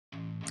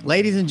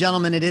Ladies and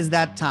gentlemen, it is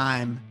that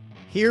time.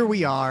 Here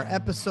we are,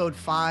 episode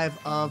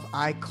 5 of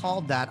I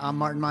Called That. I'm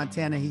Martin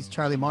Montana. He's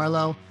Charlie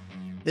Marlow.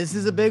 This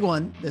is a big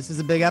one. This is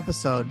a big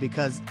episode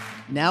because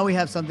now we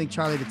have something,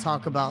 Charlie, to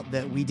talk about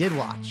that we did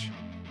watch,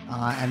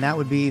 and that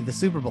would be the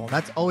Super Bowl.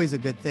 That's always a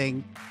good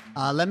thing.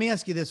 Let me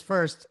ask you this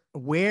first.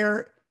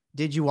 Where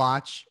did you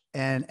watch,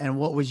 and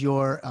what was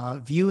your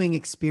viewing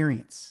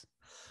experience?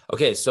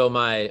 Okay, so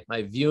my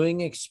viewing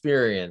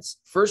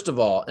experience, first of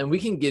all, and we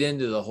can get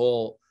into the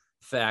whole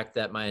fact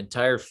that my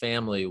entire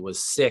family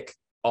was sick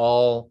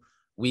all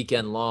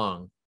weekend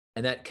long,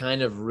 and that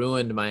kind of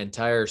ruined my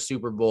entire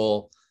Super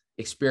Bowl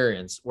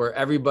experience, where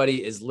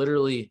everybody is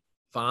literally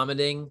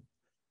vomiting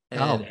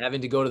and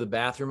having to go to the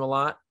bathroom a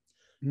lot,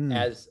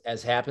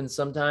 as happens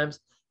sometimes.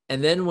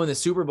 And then when the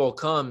Super Bowl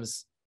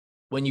comes,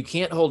 when you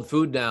can't hold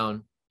food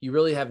down, you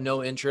really have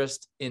no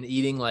interest in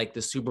eating like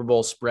the Super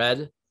Bowl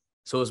spread.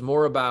 So it was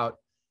more about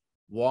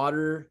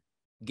water,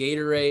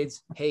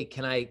 Gatorades. Hey,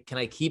 can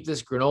I keep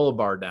this granola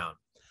bar down?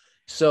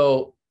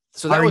 So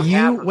that Are was you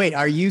happening. wait,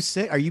 are you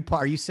sick? Are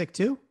you sick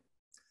too?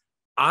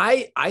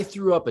 I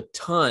threw up a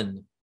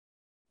ton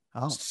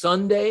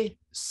Sunday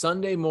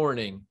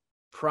morning,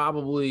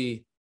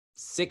 probably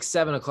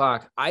 6-7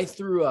 o'clock. I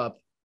threw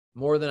up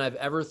more than I've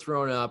ever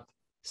thrown up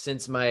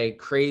since my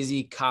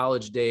crazy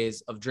college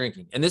days of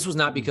drinking. And this was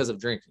not because of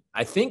drinking.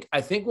 I think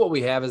what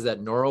we have is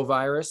that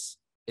norovirus.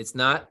 It's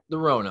not the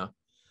Rona,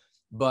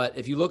 but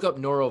if you look up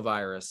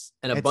norovirus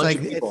and It's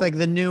like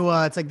the new,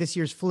 it's like this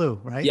year's flu,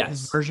 right? Yes.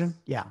 This version.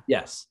 Yeah.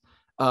 Yes.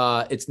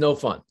 It's no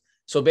fun.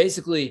 So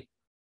basically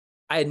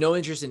I had no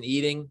interest in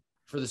eating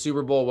for the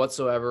Super Bowl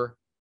whatsoever.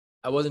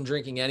 I wasn't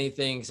drinking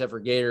anything except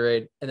for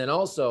Gatorade. And then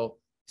also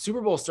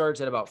Super Bowl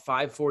starts at about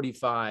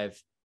 5:45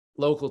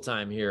 local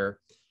time here.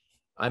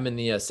 I'm in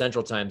the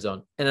central time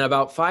zone. And at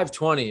about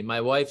 5:20,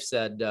 my wife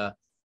said,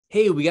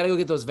 hey, we got to go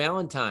get those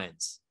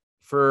Valentines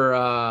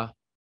for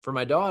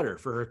my daughter,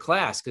 for her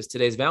class, because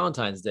today's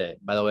Valentine's Day.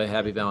 By the way,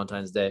 happy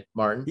Valentine's Day,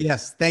 Martin.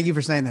 Yes. Thank you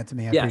for saying that to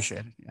me. I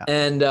appreciate it. Yeah.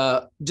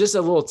 And just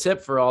a little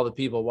tip for all the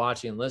people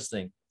watching and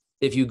listening.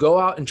 If you go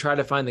out and try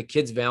to find the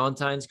kids'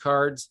 Valentine's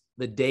cards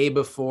the day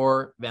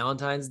before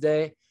Valentine's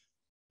Day,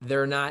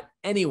 they're not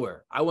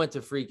anywhere. I went to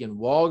freaking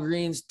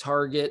Walgreens,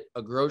 Target,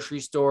 a grocery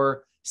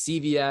store,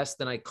 CVS.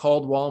 Then I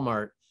called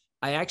Walmart.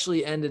 I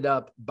actually ended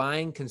up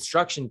buying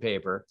construction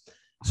paper.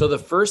 So the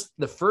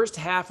first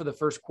half of the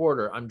first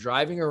quarter, I'm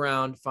driving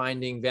around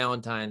finding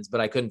Valentines,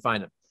 but I couldn't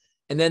find them.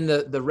 And then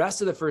the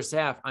rest of the first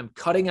half, I'm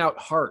cutting out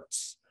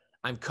hearts.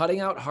 I'm cutting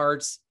out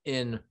hearts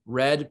in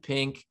red,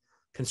 pink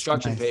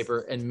construction paper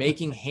and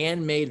making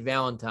handmade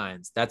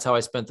Valentines. That's how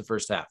I spent the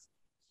first half.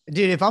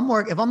 Dude, if I'm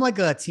like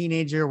a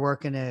teenager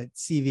working at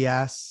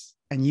CVS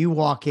and you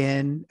walk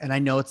in and I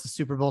know it's the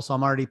Super Bowl, so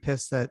I'm already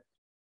pissed that,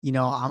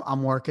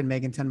 I'm working,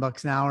 making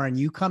 $10 an hour, and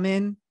you come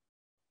in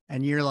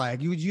and you're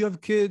like, you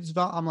have kids?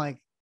 I'm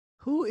like,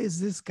 who is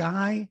this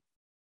guy?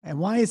 And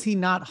why is he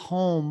not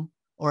home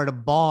or at a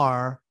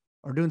bar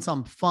or doing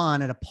something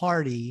fun at a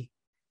party?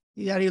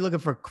 He's out here looking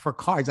for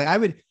cards. Like I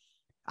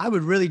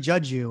would really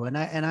judge you. And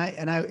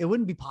it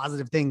wouldn't be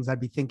positive things I'd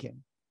be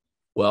thinking.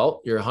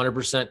 Well, you're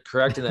 100%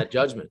 correct in that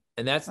judgment.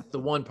 And that's the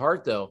one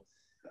part though,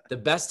 the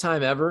best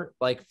time ever,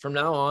 like from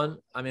now on,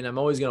 I mean, I'm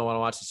always going to want to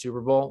watch the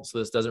Super Bowl. So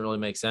this doesn't really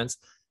make sense.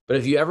 But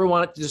if you ever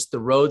want just the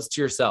roads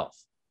to yourself,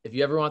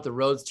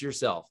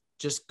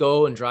 just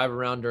go and drive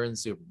around during the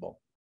Super Bowl.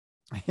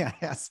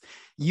 Yes.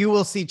 You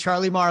will see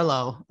Charlie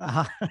Marlow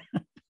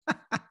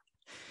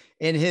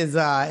in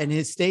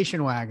his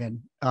station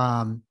wagon,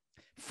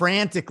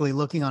 frantically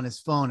looking on his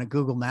phone at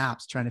Google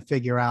Maps, trying to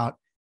figure out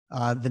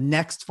the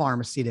next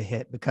pharmacy to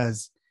hit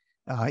because,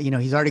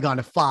 he's already gone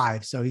to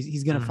 5. So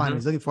he's going to find what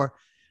he's looking for.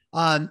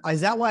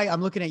 Is that why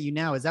I'm looking at you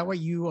now? Is that why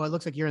you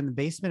looks like you're in the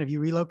basement? Have you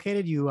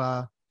relocated? You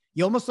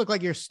almost look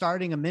like you're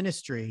starting a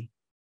ministry.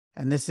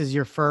 And this is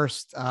your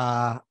first,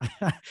 what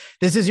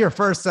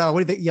do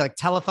you think? Like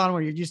telethon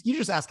where you're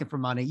just asking for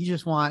money. You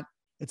just want,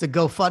 it's a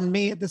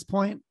GoFundMe at this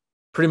point.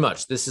 Pretty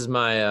much. This is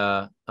my,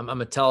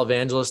 I'm a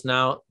televangelist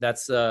now.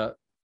 That's,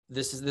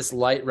 this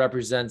light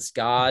represents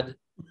God.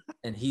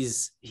 And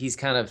he's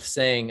kind of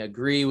saying,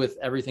 agree with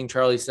everything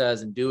Charlie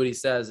says and do what he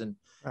says and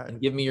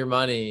give me your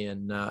money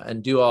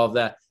and do all of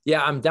that.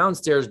 Yeah. I'm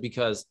downstairs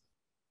because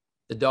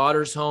the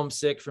daughter's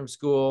homesick from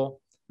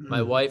school.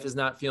 My wife is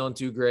not feeling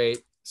too great.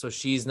 So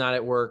she's not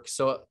at work.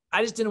 So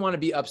I just didn't want to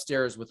be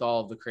upstairs with all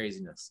of the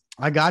craziness.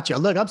 I got you.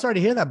 Look, I'm sorry to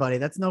hear that, buddy.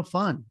 That's no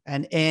fun.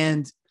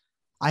 And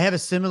I have a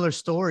similar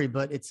story,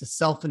 but it's a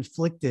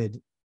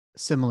self-inflicted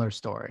similar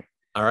story.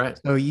 All right.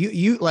 So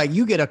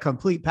you get a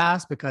complete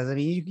pass because I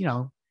mean,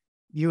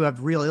 you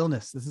have real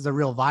illness. This is a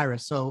real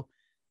virus. So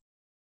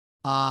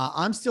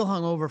I'm still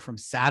hungover from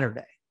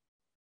Saturday.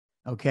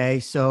 Okay.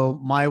 So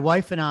my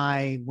wife and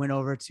I went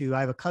over I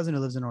have a cousin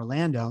who lives in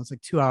Orlando. It's like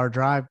a 2-hour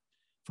drive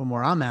from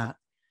where I'm at.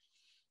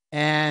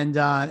 And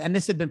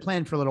this had been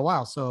planned for a little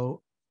while.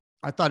 So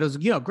I thought it was,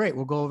 great.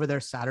 We'll go over there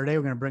Saturday.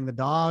 We're going to bring the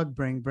dog,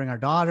 bring our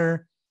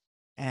daughter,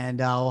 and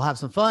we'll have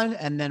some fun.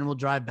 And then we'll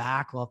drive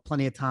back. We'll have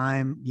plenty of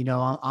time.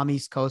 I'm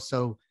East Coast.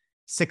 So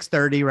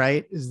 6:30,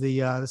 right, is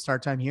the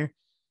start time here.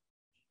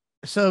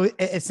 So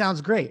it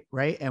sounds great,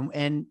 right?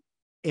 And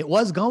it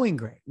was going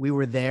great. We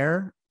were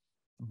there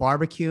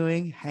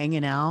barbecuing,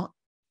 hanging out.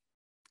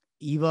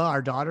 Eva,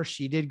 our daughter,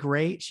 she did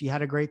great. She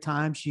had a great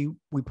time.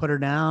 We put her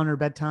down, her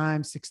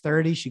bedtime,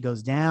 6:30. She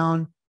goes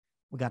down.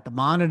 We got the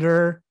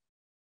monitor.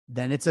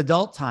 Then it's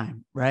adult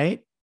time,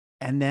 right?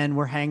 And then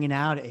we're hanging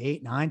out at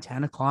 8, 9,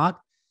 10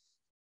 o'clock.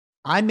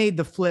 I made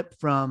the flip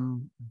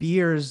from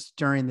beers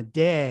during the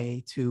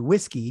day to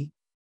whiskey.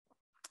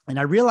 And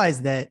I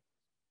realized that,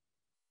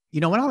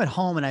 when I'm at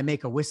home and I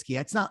make a whiskey,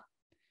 it's not,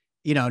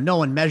 no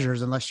one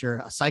measures unless you're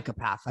a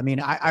psychopath. I mean,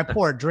 I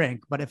pour a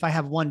drink, but if I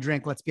have one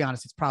drink, let's be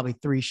honest, it's probably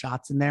 3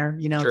 shots in there.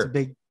 Sure. It's a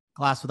big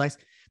glass with ice,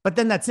 but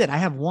then that's it. I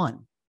have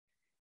one.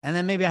 And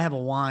then maybe I have a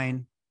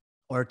wine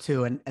or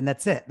two, and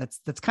that's it.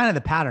 That's kind of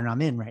the pattern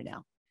I'm in right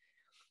now.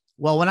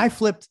 Well, when I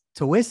flipped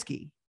to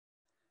whiskey,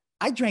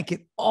 I drank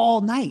it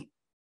all night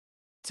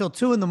till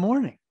 2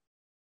 a.m.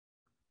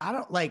 I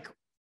don't like,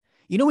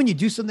 when you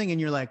do something and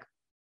you're like,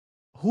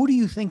 who do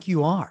you think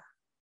you are?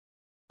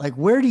 Like,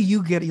 where do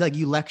you get, like,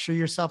 you lecture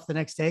yourself the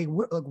next day?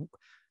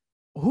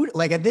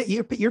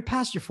 You're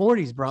past your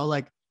 40s, bro.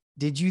 Like,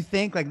 did you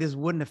think like this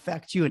wouldn't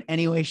affect you in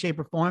any way, shape,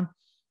 or form?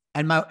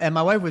 And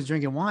my wife was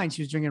drinking wine.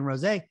 She was drinking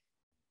rosé.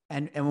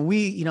 And when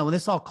we, when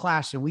this all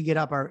clashed and we get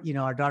up,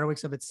 our daughter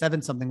wakes up at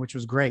 7 something, which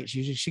was great.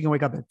 She can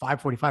wake up at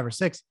 5:45 or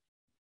 6,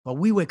 but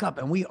we wake up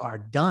and we are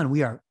done.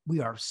 We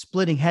are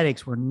splitting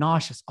headaches. We're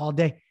nauseous all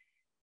day.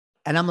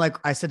 And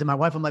I said to my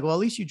wife, I'm like, well, at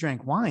least you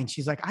drank wine.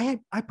 She's like, I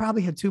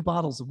probably had 2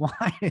 bottles of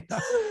wine.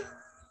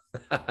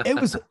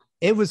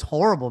 It was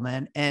horrible,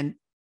 man. And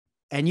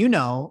now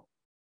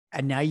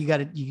you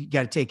got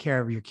to take care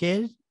of your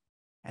kid,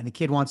 and the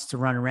kid wants to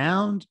run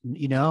around.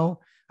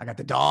 I got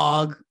the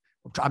dog.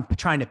 I'm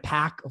trying to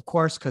pack, of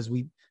course, because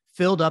we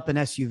filled up an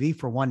SUV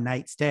for one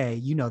night stay.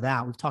 You know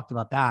that. We've talked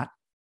about that.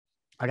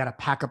 I got to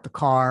pack up the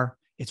car.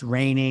 It's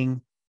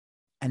raining.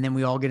 And then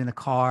we all get in the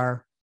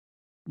car.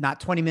 Not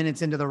 20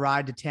 minutes into the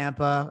ride to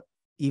Tampa,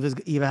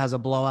 Eva has a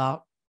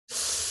blowout.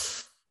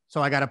 So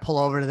I got to pull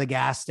over to the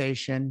gas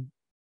station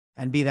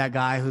and be that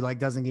guy who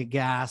doesn't get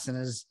gas and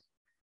is,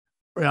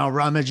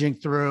 rummaging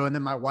through. And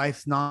then my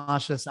wife's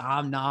nauseous.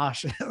 I'm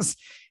nauseous.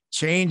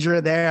 Change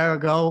her there.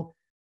 Go.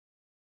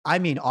 I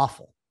mean,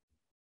 awful.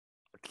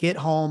 Get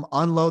home,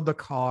 unload the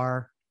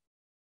car.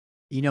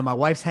 My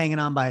wife's hanging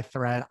on by a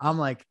thread. I'm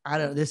like,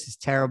 this is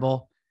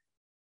terrible.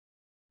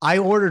 I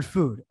ordered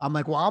food. I'm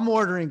like, well, I'm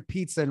ordering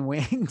pizza and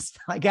wings,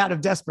 out of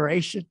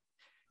desperation,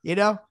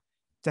 to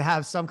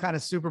have some kind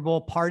of Super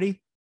Bowl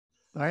party.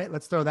 All right,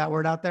 let's throw that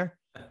word out there.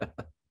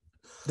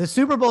 The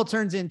Super Bowl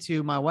turns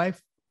into, my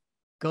wife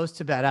goes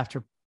to bed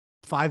after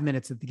 5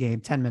 minutes of the game,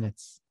 10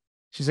 minutes.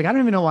 She's like, I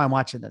don't even know why I'm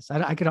watching this.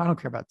 I don't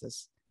care about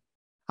this.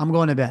 I'm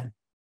going to bed.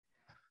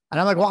 And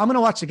I'm like, well, I'm going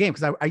to watch the game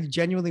because I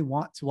genuinely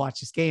want to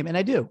watch this game. And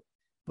I do,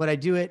 but I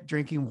do it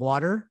drinking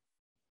water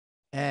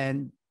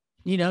and,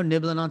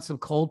 nibbling on some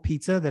cold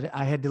pizza that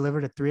I had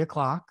delivered at 3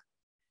 o'clock.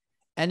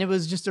 And it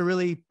was just a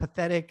really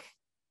pathetic,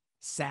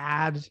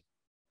 sad. It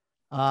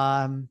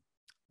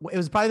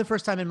was probably the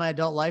first time in my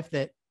adult life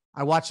that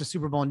I watched the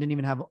Super Bowl and didn't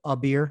even have a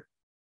beer.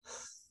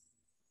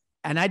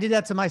 And I did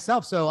that to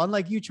myself. So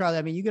unlike you, Charlie,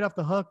 I mean, you get off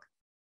the hook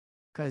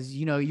because,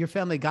 your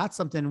family got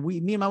something.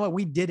 Me and my wife,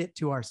 we did it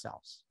to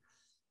ourselves.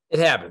 It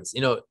happens,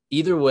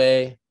 either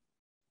way,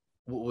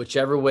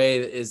 whichever way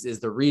is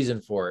the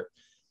reason for it.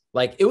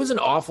 Like, it was an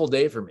awful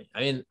day for me. I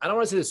mean, I don't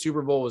want to say the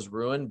Super Bowl was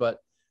ruined, but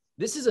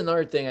this is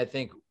another thing I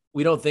think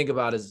we don't think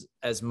about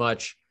as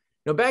much.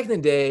 Back in the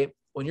day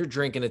when you're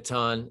drinking a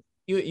ton,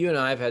 you and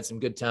I have had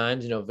some good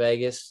times,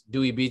 Vegas,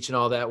 Dewey Beach and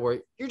all that, where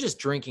you're just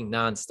drinking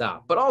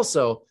nonstop. But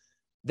also,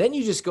 then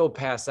you just go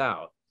pass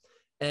out.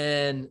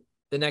 And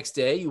the next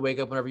day you wake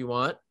up whenever you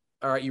want.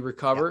 All right, you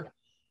recover. Yeah.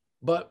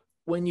 But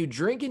when you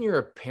drink and you're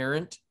a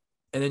parent,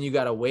 and then you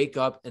got to wake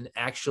up and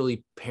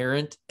actually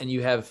parent, and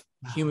you have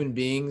human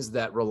beings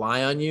that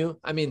rely on you.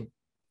 I mean,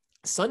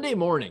 Sunday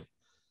morning,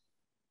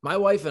 my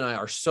wife and I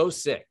are so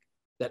sick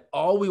that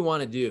all we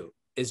want to do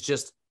is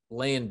just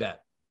lay in bed.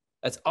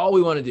 That's all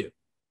we want to do.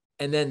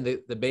 And then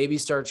the baby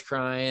starts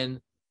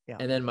crying. Yeah.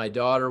 And then my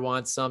daughter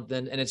wants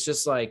something. And it's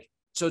just like,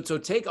 so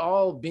take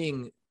all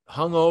being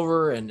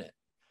hungover and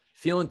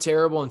feeling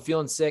terrible and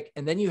feeling sick.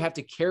 And then you have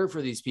to care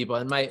for these people.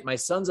 And my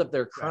son's up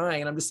there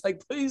crying. And I'm just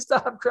like, please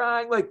stop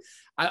crying. Like,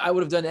 I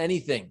would have done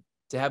anything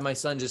to have my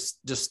son just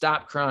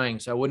stop crying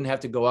so I wouldn't have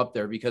to go up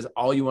there, because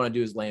all you want to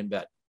do is lay in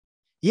bed.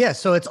 Yeah.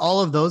 So it's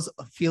all of those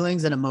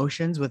feelings and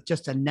emotions with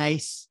just a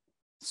nice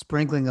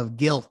sprinkling of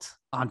guilt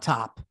on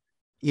top,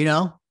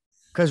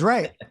 because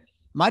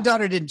my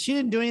daughter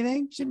didn't do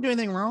anything. She didn't do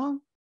anything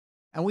wrong.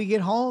 And we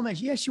get home and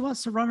she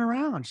wants to run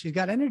around. She's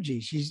got energy.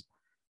 She's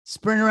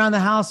sprinting around the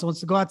house and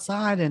wants to go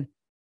outside. And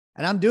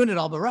I'm doing it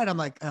all but right. I'm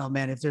like, oh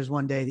man, if there's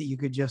one day that you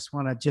could just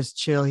want to just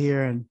chill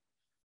here and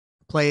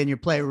play in your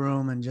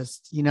playroom and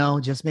just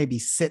maybe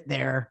sit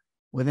there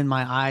within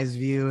my eyes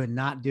view and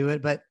not do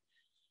it. But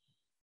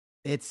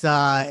it's,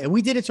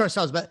 we did it to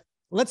ourselves. But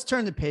let's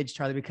turn the page,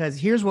 Charlie, because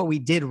here's what we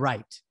did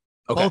right.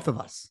 Okay. Both of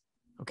us.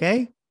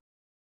 Okay.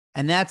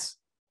 And that's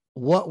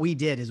what we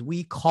did is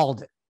we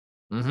called it.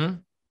 Mm-hmm.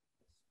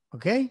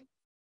 Okay.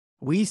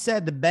 We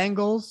said the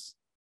Bengals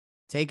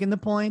taking the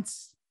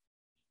points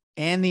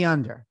and the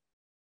under.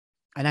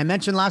 And I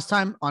mentioned last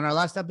time on our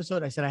last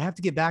episode, I said, I have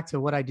to get back to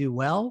what I do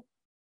well.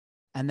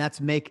 And that's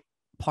make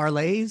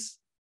parlays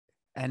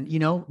and,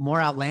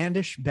 more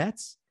outlandish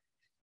bets.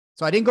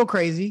 So I didn't go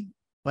crazy,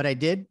 but I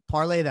did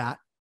parlay that.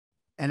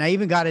 And I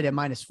even got it at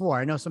 -4.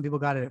 I know some people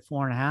got it at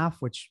 4.5,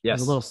 which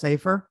was a little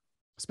safer,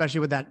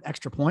 especially with that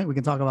extra point. We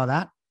can talk about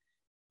that.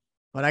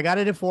 But I got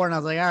it at 4 and I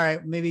was like, all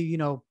right, maybe,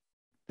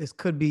 this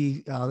could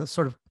be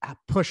sort of a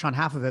push on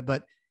half of it,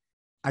 but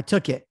I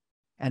took it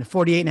and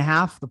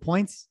 48.5, the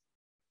points.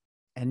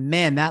 And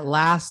man, that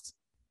last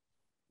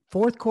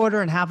fourth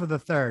quarter and half of the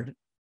third,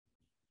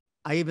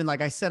 I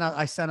sent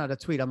out a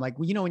tweet. I'm like,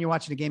 when you're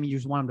watching a game and you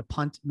just want them to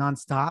punt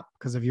nonstop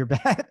because of your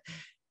bet.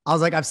 I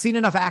was like, I've seen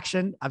enough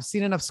action. I've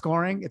seen enough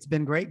scoring. It's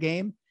been a great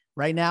game.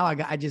 Right now,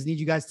 I just need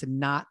you guys to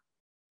not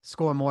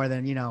score more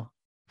than,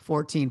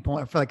 14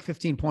 points for like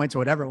 15 points or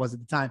whatever it was at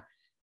the time.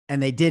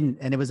 And they didn't.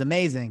 And it was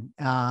amazing.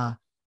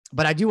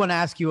 But I do want to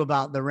ask you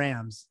about the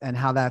Rams and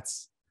how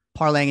that's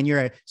parlaying in your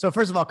area. So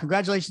first of all,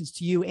 congratulations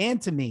to you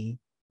and to me.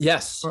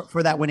 Yes.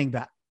 For that winning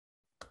bet.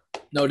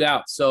 No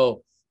doubt.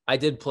 So I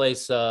did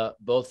place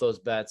both those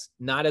bets,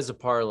 not as a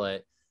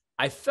parlay.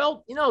 I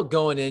felt,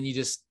 going in, you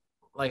just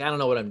I don't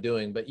know what I'm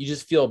doing, but you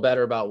just feel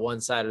better about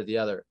one side or the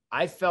other.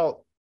 I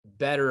felt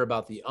better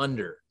about the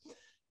under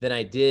than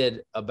I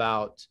did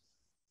about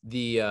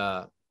the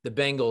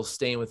Bengals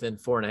staying within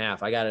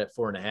 4.5. I got it at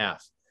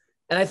 4.5.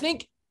 And I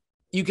think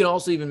you can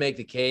also even make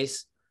the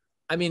case.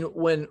 I mean,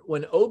 when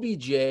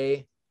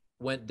OBJ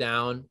went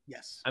down,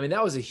 yes, I mean,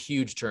 that was a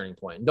huge turning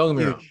point. Don't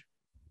get me wrong.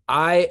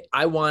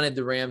 I wanted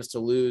the Rams to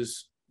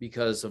lose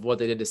because of what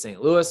they did to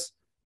St. Louis.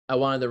 I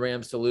wanted the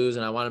Rams to lose,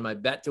 and I wanted my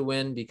bet to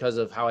win because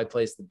of how I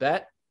placed the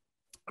bet.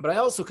 But I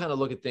also kind of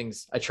look at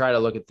things. I try to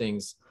look at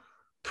things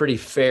pretty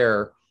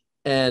fair.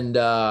 And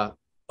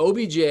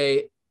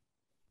OBJ,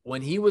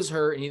 when he was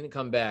hurt and he didn't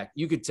come back,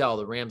 you could tell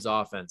the Rams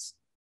offense,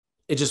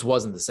 it just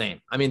wasn't the same.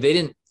 I mean, they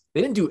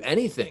didn't do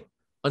anything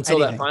until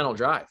that final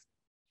drive.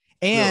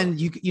 And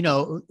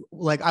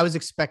I was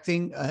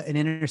expecting an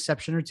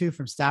interception or two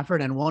from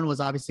Stafford, and one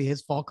was obviously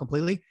his fault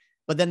completely.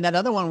 But then that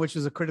other one, which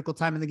was a critical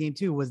time in the game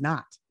too, was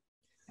not.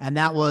 And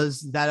that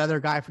was that other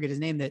guy, I forget his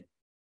name, that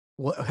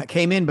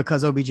came in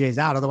because OBJ is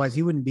out. Otherwise,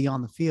 he wouldn't be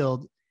on the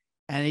field.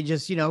 And he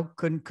just,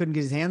 couldn't get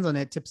his hands on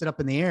it, tips it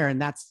up in the air.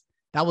 And that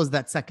was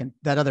that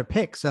other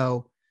pick.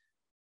 So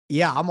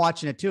yeah, I'm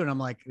watching it too. And I'm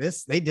like,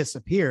 they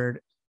disappeared.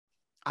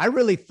 I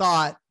really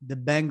thought the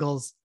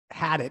Bengals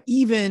had it,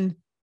 even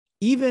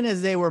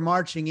as they were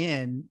marching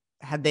in.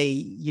 Had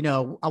they,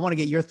 I want to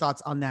get your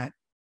thoughts on that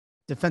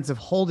defensive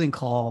holding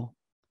call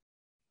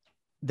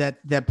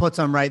that puts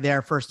them right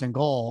there, 1st and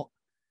goal.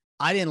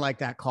 I didn't like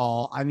that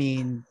call. I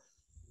mean,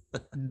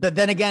 but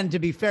then again, to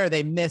be fair,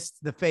 they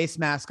missed the face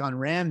mask on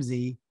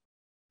Ramsey,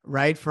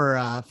 right?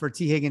 For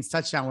T. Higgins'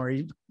 touchdown, where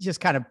he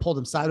just kind of pulled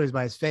him sideways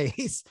by his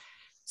face.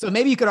 So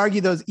maybe you could argue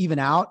those even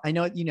out. I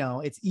know,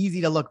 it's easy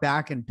to look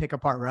back and pick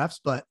apart refs,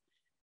 but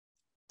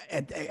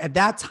at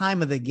that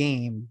time of the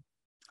game,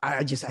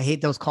 I hate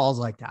those calls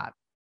like that.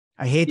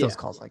 I hate those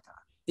calls like that.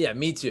 Yeah,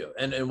 me too.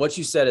 And what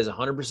you said is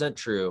 100%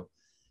 true,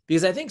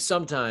 because I think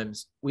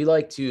sometimes we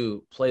like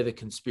to play the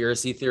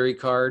conspiracy theory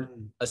card,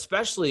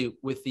 especially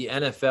with the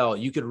NFL.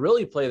 You could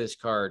really play this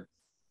card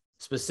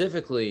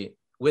specifically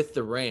with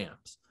the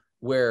Rams,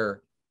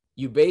 where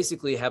you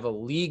basically have a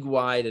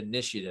league-wide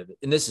initiative,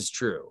 and this is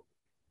true,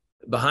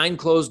 behind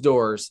closed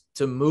doors,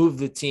 to move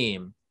the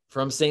team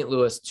from St.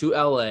 Louis to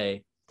LA,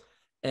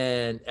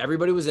 and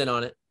everybody was in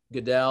on it.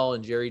 Goodell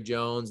and Jerry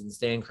Jones and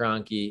Stan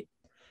Kroenke.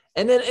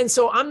 And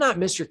so I'm not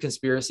Mr.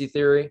 Conspiracy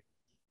Theory,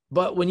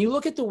 but when you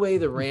look at the way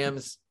the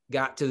Rams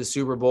got to the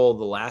Super Bowl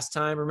the last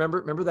time,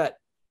 remember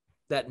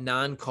that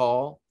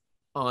non-call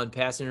on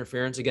pass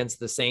interference against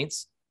the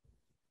Saints?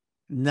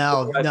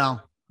 No,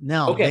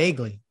 okay.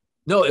 Vaguely.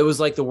 No, it was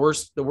like the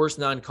worst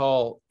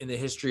non-call in the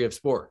history of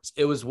sports.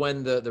 It was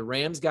when the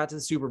Rams got to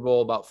the Super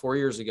Bowl about 4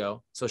 years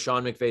ago. So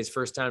Sean McVay's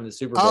first time to the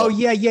Super Bowl. Oh,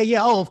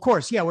 yeah. Oh, of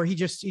course. Yeah. Where he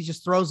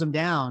just throws them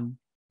down.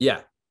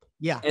 Yeah.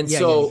 And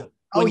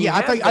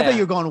I thought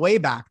you were going way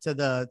back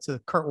to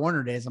Kurt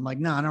Warner days. I'm like,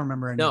 no, I don't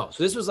remember any. No.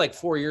 So this was like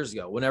 4 years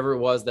ago, whenever it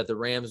was that the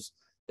Rams,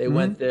 they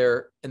went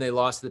there and they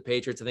lost to the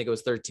Patriots. I think it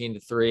was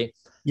 13-3.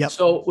 Yep.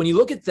 So when you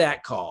look at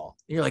that call,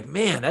 you're like,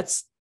 man,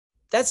 that's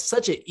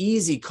such an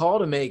easy call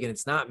to make, and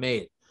it's not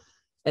made.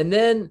 And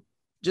then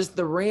just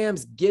the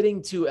Rams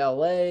getting to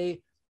LA,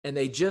 and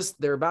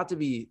they're about to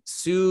be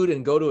sued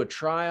and go to a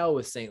trial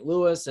with St.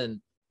 Louis,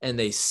 and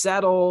they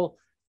settle.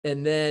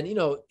 And then,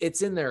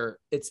 it's in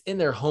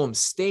their home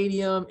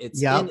stadium.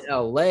 It's in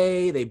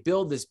LA. They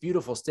build this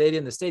beautiful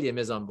stadium. The stadium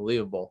is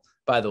unbelievable,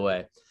 by the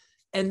way.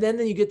 And then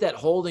you get that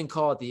holding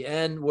call at the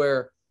end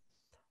where,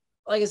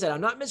 like I said,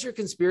 I'm not Mr.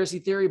 Conspiracy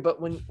Theory, but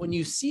when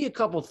you see a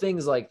couple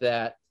things like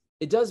that,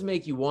 it does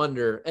make you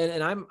wonder.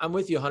 And I'm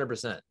with you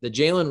 100%. The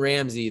Jalen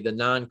Ramsey, the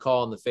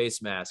non-call and the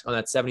face mask on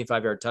that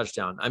 75-yard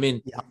touchdown. I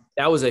mean, Yeah.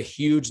 that was a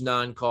huge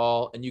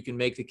non-call, and you can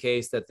make the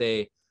case that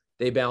they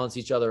balance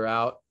each other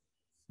out.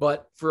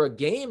 But for a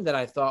game that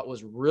I thought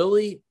was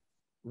really,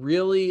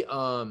 really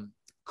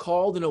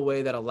called in a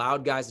way that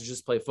allowed guys to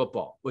just play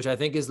football, which I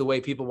think is the way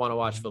people want to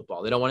watch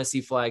football. They don't want to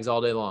see flags all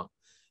day long.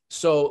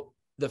 So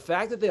the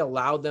fact that they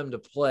allowed them to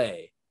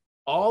play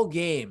all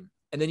game,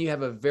 and then you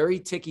have a very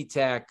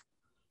ticky-tack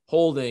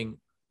holding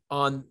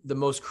on the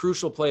most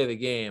crucial play of the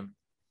game.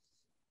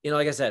 You know,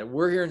 like I said,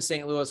 we're here in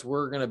St. Louis.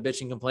 We're going to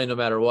bitch and complain no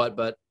matter what.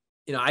 But,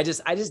 you know, I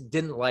just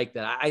didn't like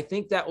that. I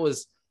think that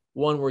was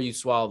one where you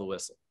swallow the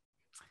whistle.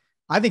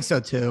 I think so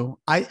too.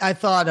 I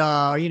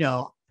thought, you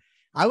know,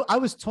 I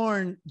was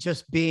torn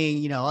just being,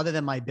 you know, other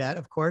than my bet,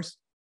 of course,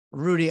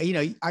 Rudy, you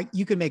know,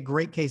 you could make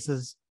great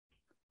cases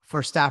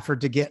for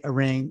Stafford to get a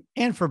ring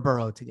and for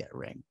Burrow to get a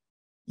ring.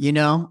 You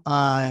know,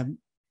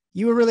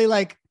 you were really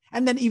like,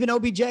 and then even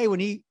OBJ, when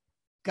he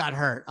got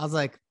hurt, I was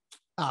like,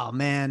 oh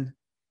man,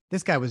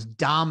 this guy was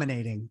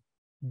dominating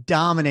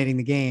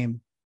the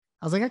game.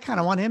 I was like, I kind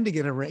of want him to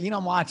get a ring. You know,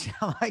 I'm watching.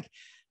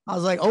 I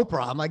was like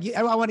Oprah. I'm like,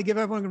 I want to give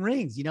everyone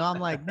rings. You know, I'm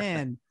like,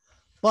 man,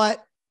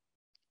 but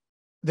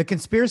the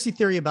conspiracy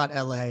theory about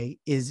LA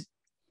is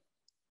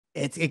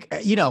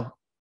you know,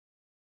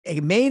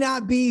 it may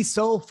not be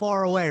so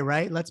far away,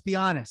 right? Let's be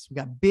honest. We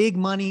got big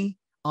money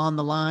on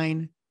the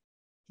line.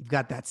 You've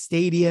got that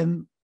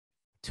stadium,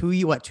 2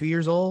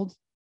 years old.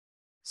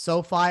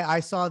 SoFi,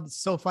 I saw the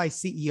SoFi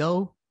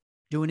CEO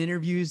doing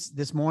interviews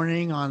this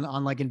morning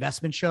on like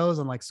investment shows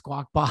on like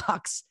Squawk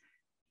Box.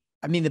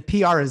 I mean, the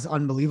PR is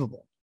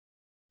unbelievable.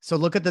 So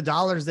look at the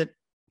dollars that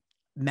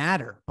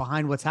matter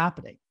behind what's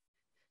happening.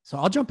 So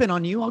I'll jump in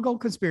on you. I'll go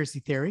conspiracy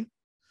theory.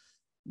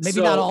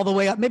 Maybe not all the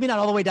way up, maybe not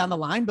all the way down the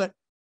line, but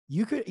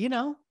you could, you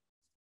know.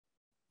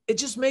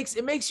 It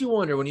makes you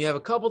wonder when you have a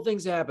couple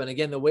things happen.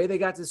 Again, the way they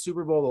got to the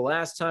Super Bowl the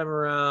last time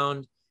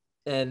around,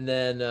 and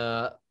then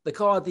the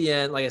call at the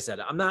end. Like I said,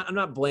 I'm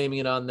not blaming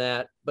it on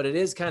that, but it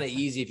is kind of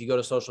easy if you go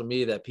to social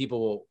media that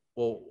people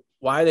will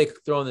why are they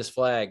throwing this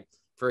flag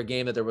for a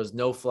game that there was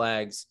no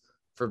flags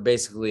for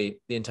basically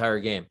the entire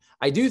game.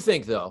 I do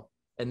think though,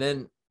 and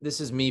then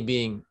this is me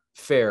being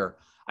fair,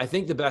 I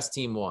think the best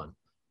team won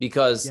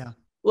because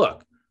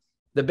look,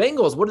 the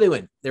Bengals, what did they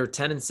win? They were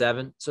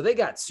 10-7. So they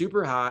got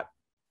super hot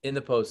in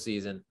the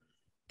postseason.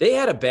 They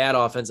had a bad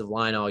offensive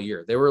line all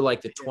year. They were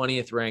like the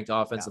 20th ranked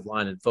offensive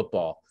line in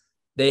football.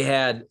 They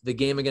had the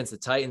game against the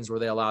Titans where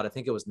they allowed, I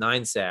think it was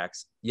 9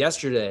 sacks.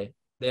 Yesterday,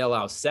 they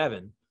allow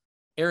 7.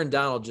 Aaron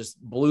Donald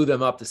just blew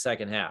them up the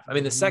second half. I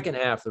mean, the second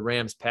half, the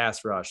Rams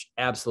pass rush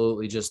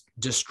absolutely just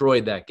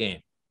destroyed that game.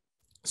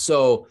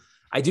 So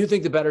I do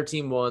think the better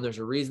team won. There's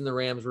a reason the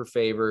Rams were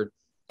favored.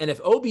 And if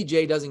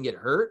OBJ doesn't get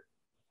hurt,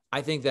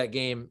 I think that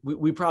game,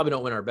 we probably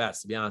don't win our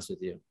bets, to be honest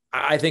with you.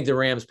 I think the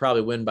Rams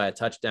probably win by a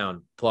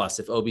touchdown plus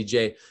if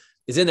OBJ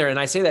is in there. And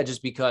I say that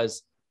just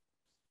because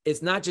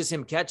it's not just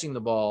him catching the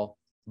ball,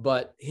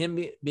 but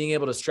him being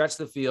able to stretch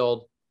the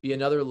field, be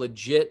another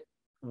legit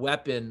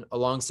weapon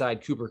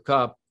alongside Cooper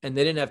Kupp. And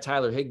they didn't have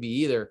Tyler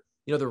Higbee either.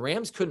 You know, the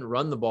Rams couldn't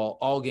run the ball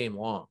all game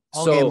long.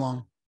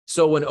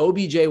 So when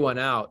OBJ went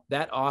out,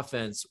 that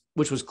offense,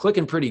 which was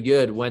clicking pretty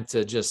good, went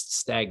to just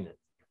stagnant.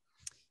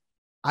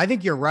 I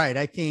think you're right.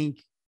 I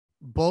think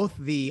both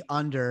the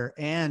under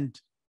and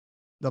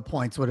the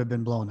points would have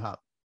been blown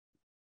up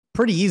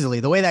pretty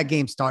easily. The way that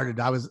game started,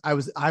 I was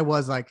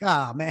like,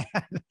 oh man,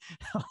 I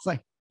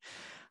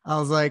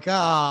was like,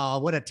 oh,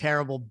 what a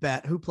terrible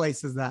bet. Who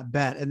places that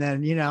bet? And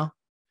then, you know,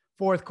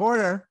 fourth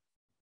quarter,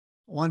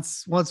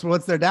 once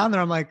they're down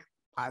there, I'm like,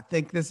 I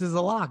think this is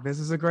a lock. This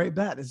is a great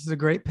bet. This is a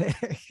great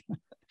pick.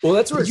 Well,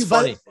 that's where it's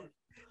funny.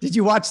 Did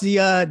you watch the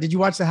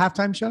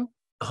halftime show?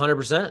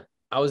 100%.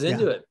 I was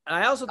into it.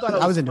 I also thought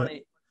it was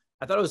funny.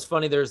 I thought it was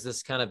funny. There's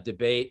this kind of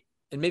debate,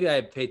 and maybe I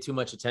paid too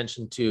much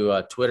attention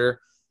to Twitter.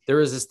 There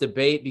was this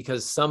debate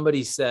because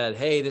somebody said,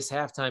 hey, this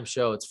halftime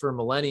show, it's for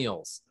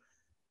millennials.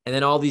 And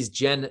then all these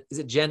Gen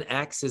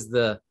X is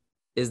the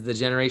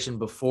generation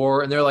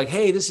before. And they're like,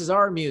 hey, this is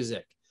our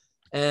music.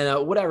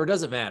 And whatever,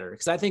 doesn't matter.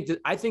 Because I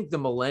think the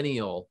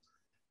millennial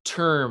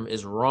term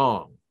is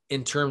wrong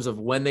in terms of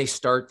when they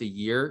start the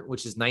year,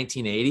 which is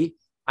 1980.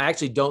 I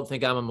actually don't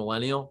think I'm a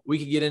millennial. We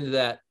could get into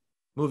that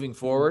moving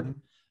forward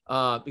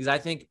because I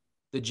think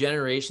the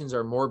generations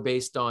are more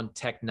based on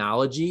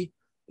technology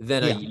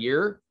than a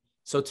year.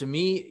 So to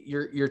me,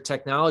 your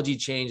technology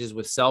changes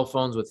with cell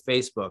phones, with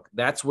Facebook.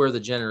 That's where the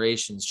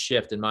generations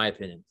shift, in my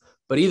opinion.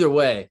 But either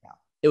way,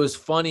 it was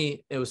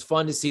funny. It was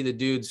fun to see the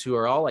dudes who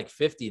are all like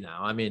 50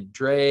 now. I mean,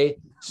 Dre,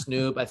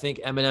 Snoop, I think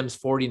Eminem's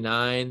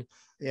 49.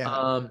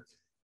 Yeah.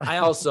 I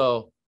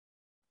also,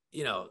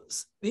 you know,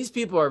 these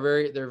people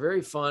are they're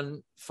very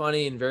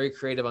funny and very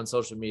creative on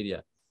social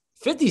media.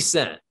 50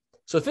 Cent.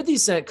 So 50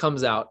 Cent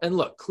comes out and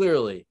look,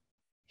 clearly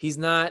he's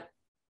not,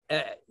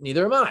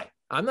 neither am I.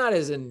 I'm not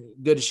as in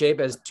good shape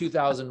as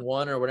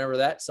 2001 or whenever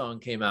that song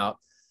came out,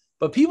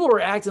 but people were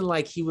acting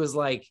like he was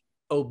like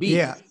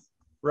obese,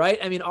 right?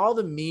 I mean, all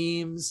the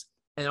memes,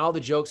 and all the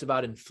jokes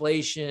about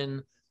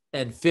inflation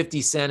and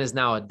 50 cents is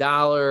now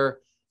 $1.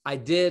 I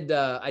did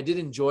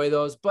enjoy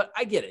those, but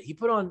I get it. He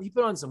put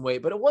on some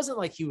weight, but it wasn't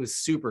like he was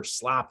super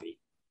sloppy.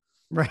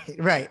 Right.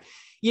 Right.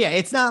 Yeah.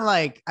 It's not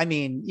like, I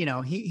mean,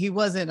 he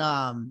wasn't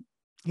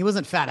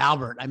Fat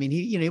Albert. I mean,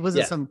 he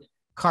wasn't some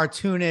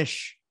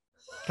cartoonish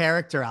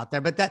character out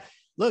there, but that's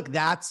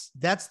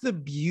the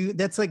beauty.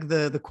 That's like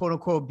the quote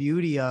unquote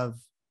beauty of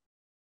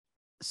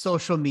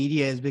social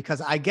media, is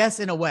because I guess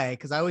in a way,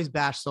 cause I always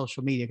bash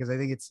social media cause I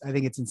think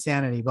it's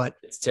insanity, but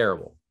it's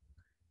terrible.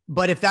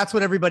 But if that's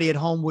what everybody at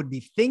home would be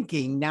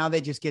thinking, now they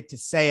just get to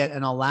say it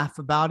and I'll laugh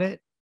about it.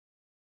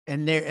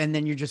 And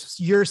then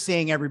you're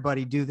seeing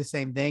everybody do the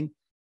same thing.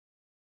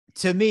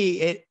 To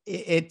me,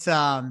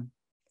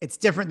 it's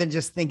different than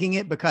just thinking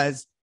it,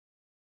 because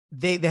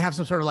they have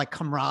some sort of like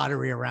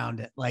camaraderie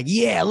around it. Like,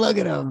 yeah, look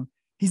at him.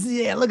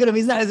 Look at him.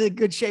 He's not as in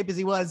good shape as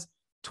he was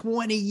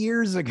 20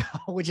 years ago,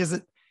 which is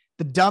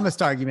the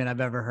dumbest argument I've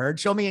ever heard.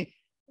 Show me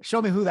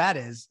who that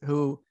is,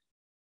 who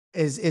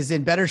is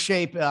in better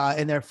shape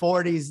in their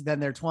 40s than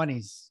their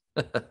 20s.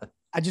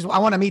 I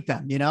want to meet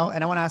them, and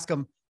I want to ask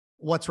them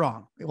what's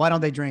wrong. Why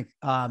don't they drink?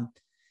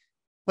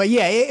 But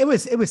yeah, it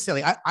was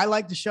silly. I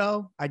liked the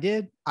show. I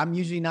did. I'm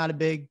usually not a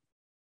big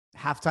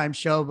halftime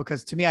show,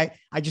 because to me, I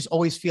just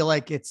always feel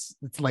like it's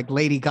like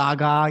Lady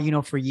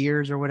Gaga, for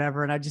years or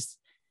whatever. And I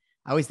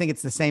always think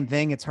it's the same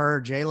thing. It's her,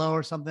 J-Lo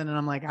or something. And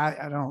I'm like,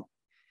 I'm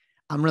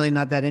really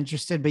not that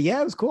interested, but yeah,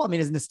 it was cool. I mean,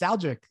 it's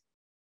nostalgic.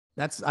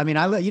 I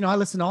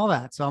listen to all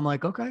that. So I'm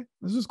like, okay,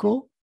 this is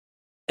cool.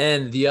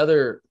 And the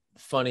other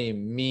funny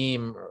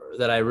meme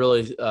that I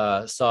really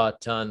saw a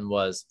ton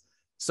was,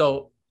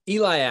 so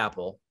Eli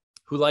Apple,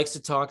 who likes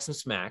to talk some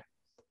smack,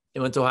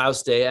 and went to Ohio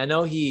State. I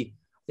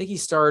think he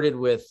started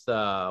with,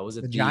 was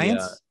it the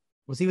Giants?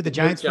 Was he with the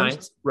Giants?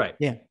 Giants? Right.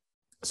 Yeah.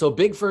 So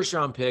big first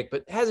round pick,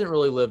 but hasn't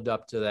really lived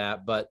up to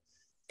that, but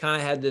kind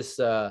of had this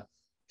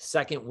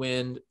second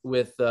wind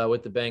with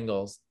the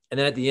Bengals. And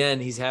then at the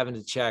end, he's having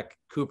to check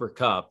Cooper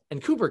Kupp.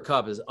 And Cooper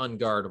Kupp is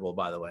unguardable,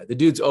 by the way. The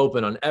dude's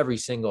open on every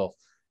single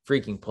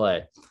freaking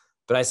play.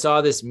 But I saw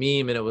this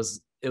meme, and it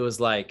was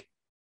like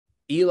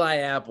Eli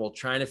Apple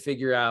trying to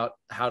figure out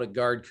how to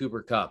guard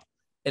Cooper Kupp.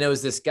 And it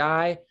was this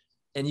guy,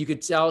 and you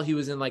could tell he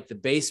was in like the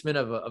basement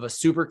of a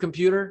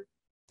supercomputer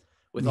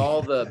with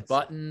all the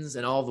buttons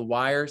and all the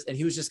wires. And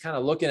he was just kind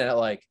of looking at it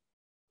like,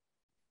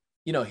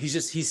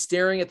 he's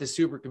staring at the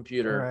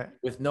supercomputer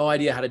with no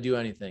idea how to do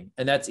anything.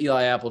 And that's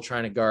Eli Apple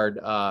trying to guard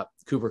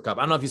Cooper Kupp.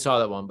 I don't know if you saw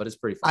that one, but it's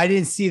pretty fun. I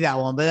didn't see that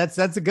one, but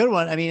that's a good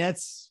one. I mean,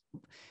 that's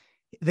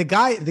the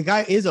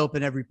guy is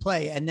open every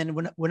play. And then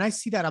when I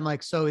see that, I'm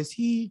like, so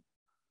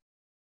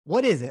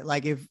what is it?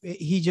 Like if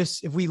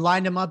we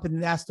lined him up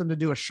and asked him to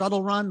do a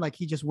shuttle run, like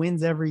he just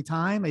wins every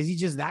time. Is he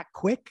just that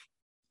quick?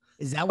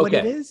 Is that what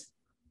it is?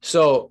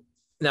 So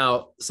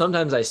now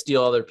sometimes I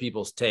steal other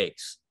people's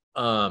takes.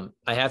 I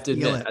have to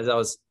admit,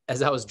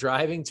 as I was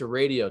driving to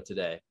radio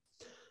today,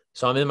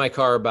 so I'm in my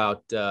car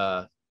about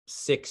 6:30,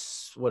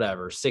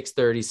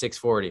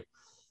 6:40.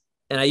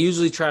 And I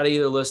usually try to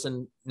either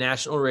listen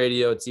national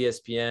radio, it's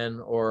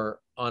ESPN, or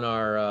on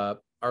our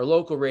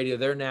local radio,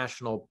 their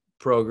national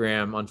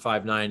program on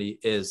 590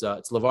 is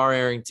it's LeVar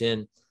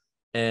Arrington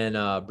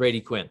and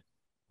Brady Quinn.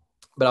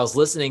 But I was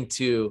listening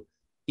to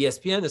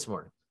ESPN this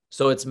morning.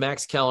 So it's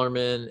Max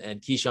Kellerman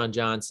and Keyshawn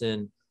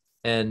Johnson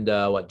and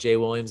Jay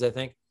Williams, I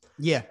think.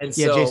 Yeah. And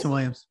so, Jason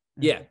Williams.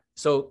 Yeah.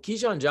 So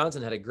Keyshawn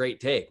Johnson had a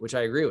great take, which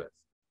I agree with.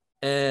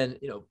 And,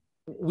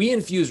 we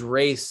infuse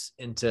race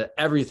into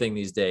everything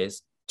these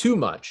days too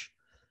much.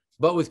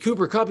 But with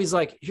Cooper Kupp, he's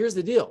like, here's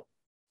the deal.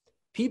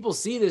 People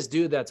see this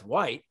dude that's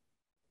white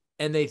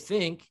and they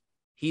think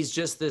he's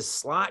just this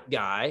slot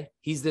guy.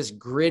 He's this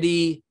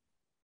gritty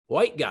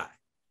white guy.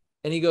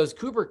 And he goes,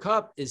 Cooper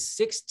Kupp is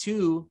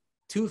 6'2",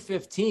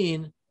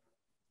 215,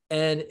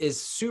 and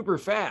is super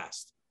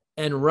fast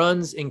and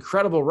runs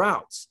incredible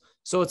routes.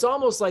 So it's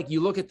almost like you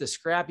look at the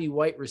scrappy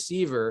white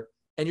receiver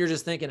and you're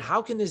just thinking,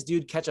 how can this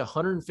dude catch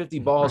 150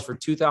 balls for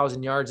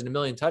 2,000 yards and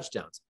 1,000,000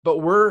 touchdowns? But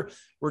we're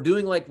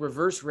doing like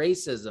reverse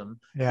racism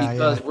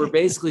because we're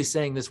basically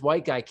saying this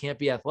white guy can't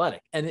be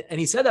athletic. And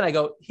he said that, I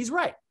go, he's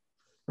right.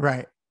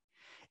 Right.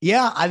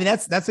 Yeah. I mean,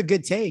 that's a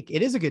good take.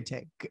 It is a good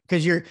take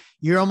because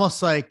you're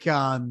almost like,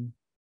 how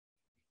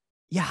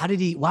did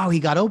he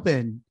got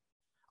open.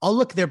 Oh,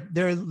 look,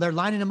 they're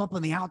lining him up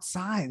on the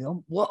outside.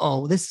 Oh,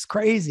 whoa, this is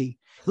crazy.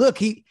 Look,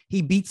 he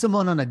beat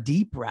someone on a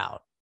deep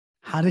route.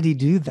 How did he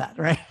do that?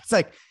 Right. It's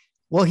like,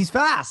 well, he's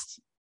fast.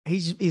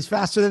 He's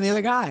faster than the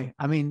other guy.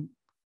 I mean,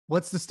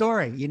 what's the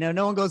story?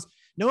 No one goes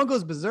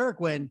berserk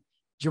when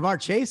Jamar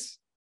Chase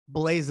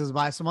blazes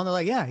by someone. They're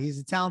like, yeah, he's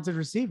a talented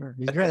receiver.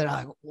 He's great. They're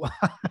like, wow.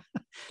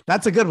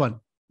 That's a good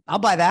one. I'll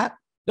buy that.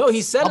 No,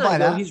 he said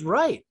it. He's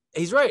right.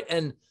 He's right.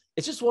 And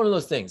it's just one of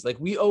those things. Like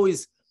we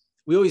always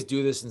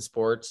do this in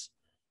sports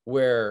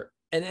where,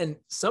 and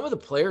some of the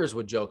players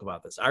would joke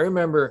about this. I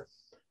remember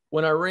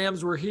when our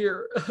Rams were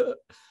here,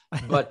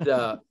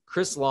 but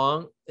Chris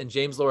Long and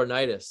James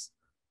Laurinaitis.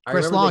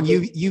 Chris Long,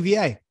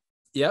 UVA.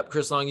 Yep,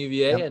 Chris Long,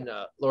 UVA, Yep. and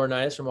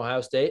Laurinaitis from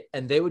Ohio State.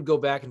 And they would go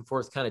back and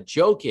forth kind of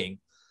joking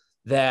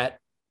that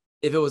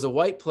if it was a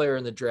white player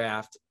in the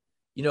draft,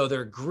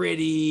 they're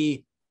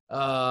gritty, they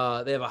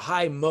have a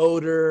high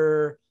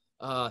motor,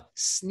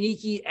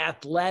 sneaky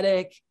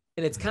athletic.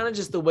 And it's kind of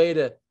just the way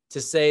to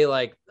say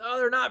like, oh,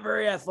 they're not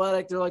very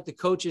athletic. They're like the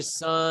coach's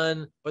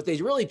son, but they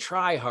really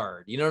try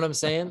hard. You know what I'm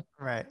saying?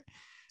 Right.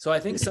 So I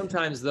think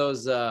sometimes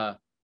those,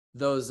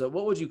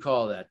 what would you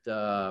call that?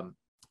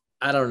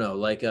 I don't know,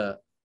 like a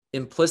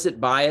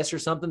implicit bias or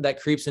something that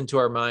creeps into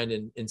our mind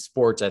in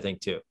sports, I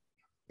think too.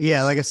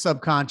 Yeah. Like a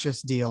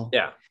subconscious deal.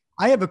 Yeah.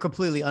 I have a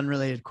completely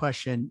unrelated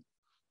question.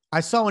 I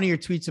saw one of your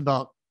tweets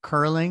about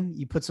curling.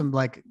 You put some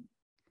like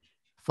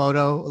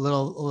photo, a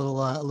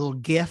little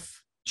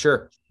GIF.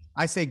 Sure.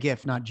 I say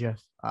GIF, not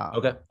GIF.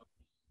 Okay.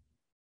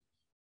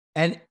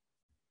 And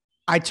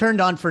I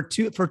turned on for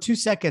 2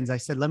 seconds. I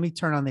said, let me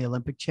turn on the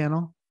Olympic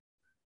channel.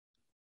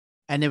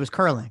 And it was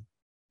curling.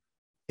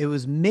 It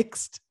was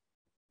mixed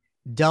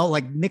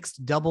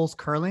doubles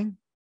curling.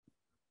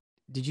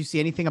 Did you see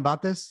anything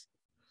about this?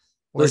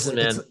 Or Listen,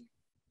 man.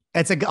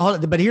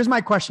 But here's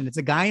my question. It's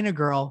a guy and a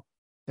girl.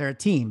 They're a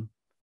team.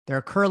 They're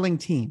a curling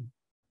team.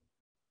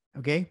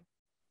 Okay.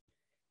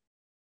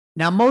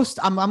 Now, I'm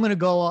going to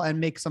go and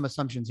make some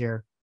assumptions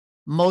here.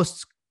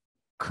 Most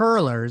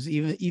curlers,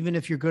 even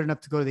if you're good enough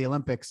to go to the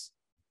Olympics,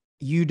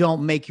 you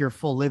don't make your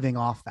full living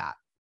off that,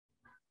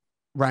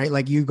 right?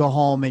 Like you go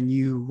home and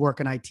you work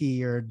in IT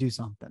or do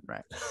something,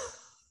 right?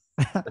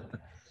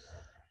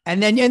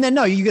 and then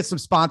no, you get some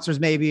sponsors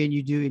maybe, and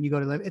you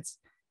go to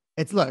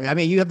it's look. I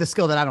mean, you have the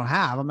skill that I don't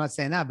have. I'm not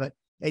saying that, but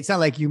it's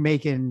not like you're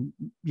making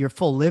your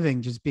full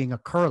living just being a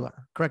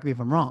curler. Correct me if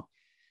I'm wrong.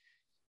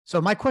 So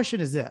my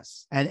question is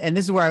this, and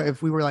this is where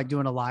if we were like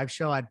doing a live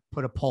show, I'd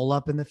put a poll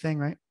up in the thing,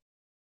 right?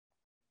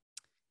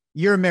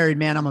 You're a married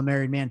man. I'm a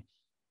married man.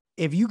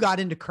 If you got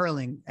into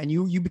curling and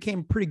you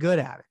became pretty good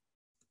at it,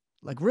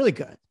 like really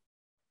good,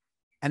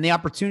 and the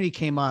opportunity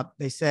came up,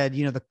 they said,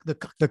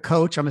 the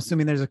coach, I'm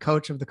assuming there's a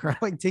coach of the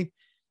curling team.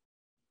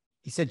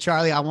 He said,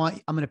 Charlie, I'm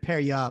going to pair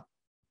you up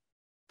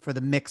for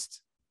the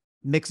mixed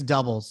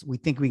doubles. We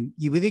think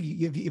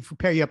if we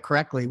pair you up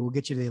correctly, we'll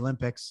get you to the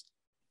Olympics.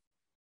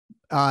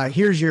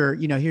 Here's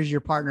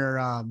your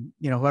partner,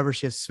 whoever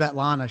she is,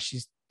 Svetlana,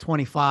 she's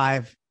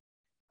 25,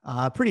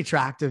 pretty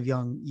attractive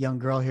young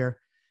girl here.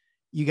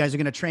 You guys are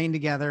going to train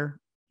together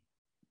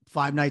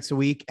 5 nights a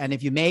week. And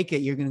if you make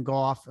it, you're going to go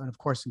off and of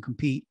course, and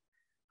compete,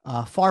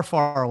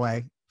 far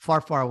away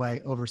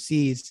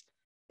overseas.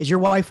 Is your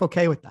wife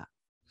okay with that?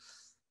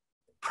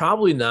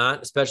 Probably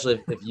not,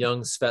 especially if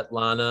young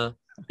Svetlana,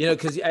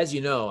 because as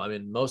you know, I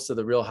mean, most of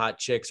the real hot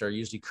chicks are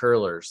usually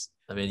curlers.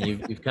 I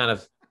mean, you've kind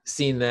of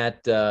seen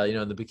that,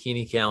 in the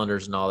bikini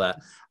calendars and all that.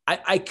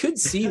 I could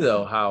see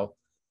though, how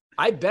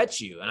I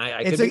bet you,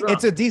 and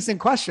it's a decent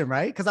question,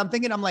 right? Because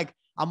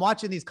I'm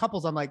watching these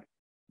couples. I'm like,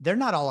 they're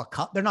not all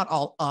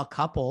a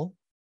couple.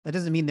 That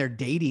doesn't mean they're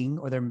dating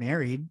or they're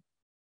married,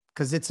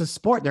 because it's a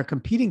sport. They're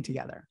competing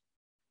together.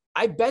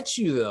 I bet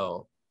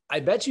you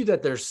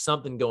that there's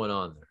something going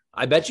on there.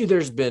 I bet you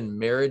there's been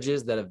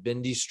marriages that have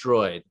been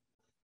destroyed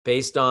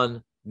based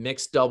on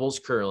mixed doubles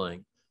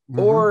curling,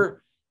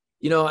 or,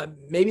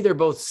 maybe they're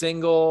both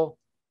single.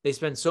 They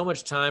spend so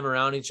much time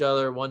around each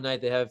other. One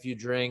night they have a few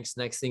drinks.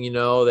 Next thing you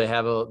know, they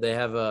have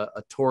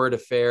a torrid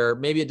affair.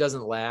 Maybe it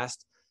doesn't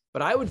last,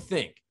 but I would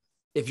think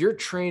if you're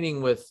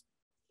training with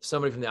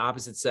somebody from the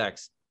opposite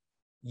sex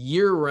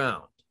year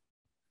round,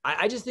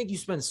 I just think you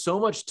spend so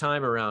much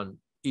time around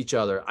each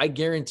other. I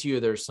guarantee you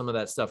there's some of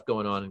that stuff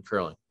going on in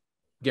curling.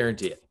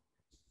 Guarantee it.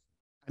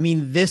 I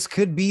mean, this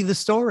could be the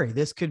story.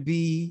 This could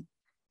be,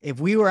 if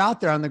we were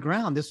out there on the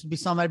ground, this would be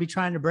something I'd be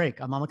trying to break.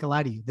 I'm not going to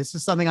lie to you. This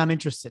is something I'm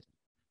interested in.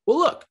 Well,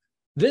 look,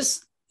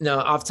 now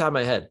off the top of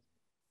my head,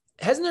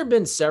 hasn't there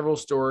been several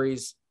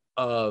stories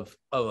of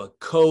a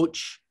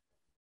coach,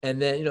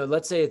 and then,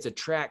 let's say it's a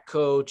track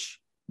coach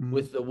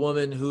with the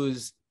woman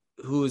who's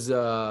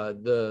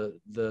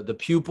the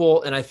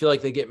pupil, and I feel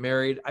like they get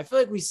married. I feel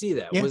like we see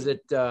that. Yeah.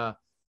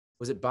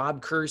 Was it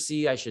Bob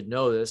Kersey? I should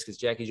know this because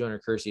Jackie Joyner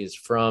Kersey is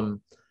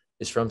from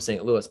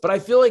St. Louis. But I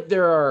feel like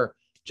there are,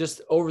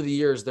 just over the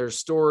years, there's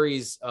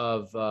stories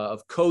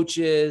of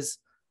coaches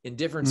in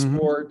different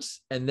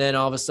sports, and then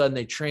all of a sudden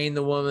they train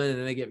the woman and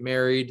then they get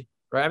married,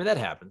 right? I mean, that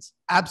happens.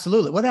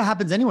 Absolutely. Well, that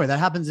happens anywhere. That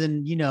happens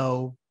in,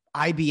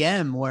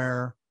 IBM,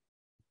 where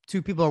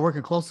 2 people are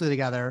working closely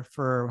together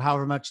for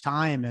however much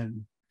time.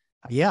 And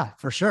yeah,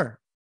 for sure.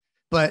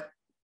 But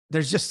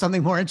there's just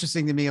something more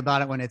interesting to me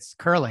about it when it's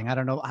curling. I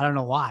don't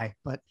know why,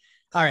 but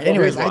all right. Well,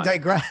 anyways, I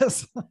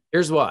digress.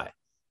 Here's why.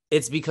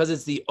 It's because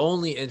it's the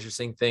only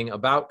interesting thing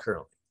about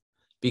curling,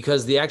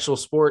 because the actual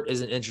sport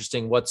isn't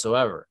interesting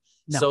whatsoever.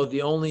 No. So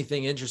the only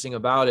thing interesting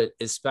about it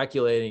is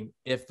speculating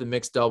if the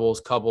mixed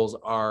doubles couples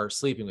are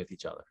sleeping with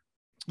each other.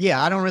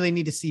 Yeah. I don't really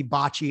need to see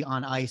bocce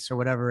on ice or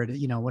whatever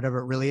whatever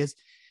it really is.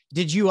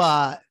 Did you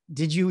watch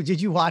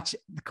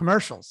the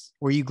commercials?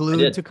 Were you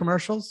glued to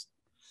commercials?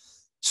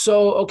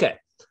 So, okay.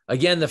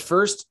 Again, the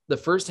first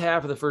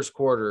half of the first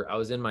quarter, I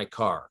was in my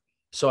car.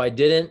 So I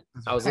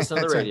was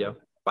listening to the radio. Right.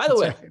 By the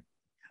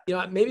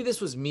way, maybe this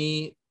was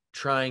me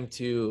trying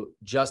to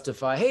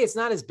justify, hey, it's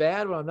not as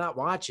bad when I'm not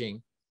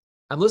watching.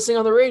 I'm listening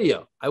on the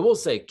radio. I will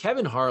say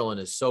Kevin Harlan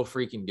is so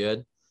freaking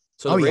good.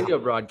 So the radio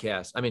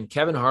broadcast, I mean,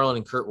 Kevin Harlan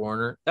and Kurt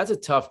Warner, that's a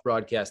tough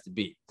broadcast to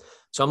beat.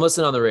 So I'm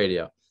listening on the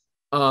radio.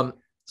 So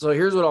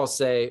here's what I'll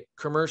say,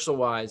 commercial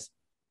wise,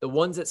 the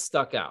ones that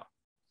stuck out.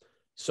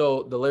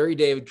 So the Larry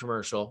David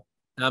commercial,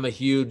 and I'm a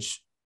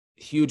huge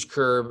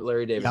Curb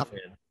Larry David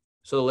fan.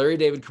 So the Larry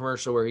David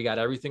commercial where he got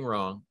everything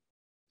wrong,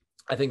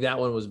 I think that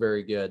one was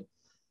very good.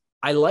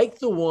 I like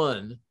the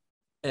one,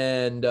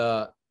 and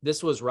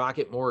this was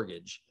Rocket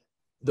Mortgage,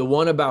 the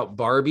one about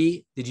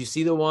Barbie. Did you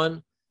see the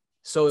one?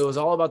 So it was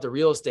all about the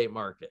real estate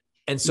market.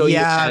 And so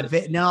I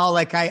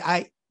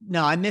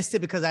missed it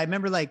because I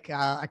remember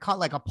I caught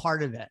like a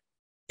part of it.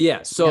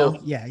 Yeah. So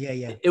yeah.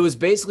 It was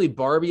basically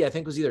Barbie, I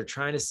think, was either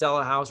trying to sell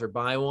a house or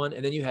buy one.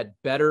 And then you had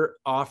Better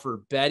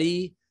Offer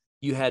Betty.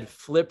 You had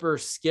Flipper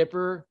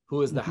Skipper, who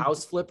was the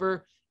house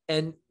flipper.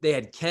 And they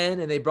had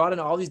Ken, and they brought in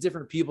all these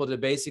different people to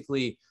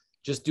basically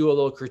just do a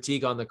little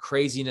critique on the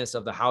craziness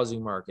of the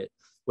housing market,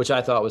 which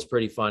I thought was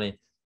pretty funny.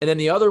 And then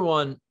the other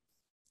one,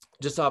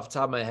 just off the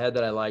top of my head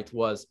that I liked,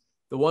 was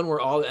the one where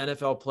all the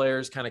NFL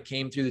players kind of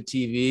came through the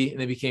TV and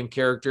they became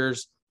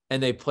characters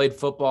and they played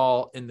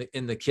football in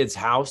the kid's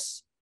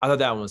house. I thought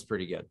that one was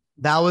pretty good.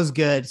 That was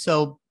good.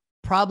 So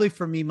probably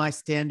for me, my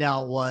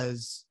standout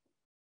was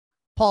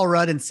Paul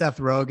Rudd and Seth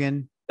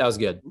Rogen. That was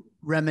good.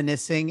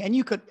 Reminiscing. And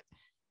you could,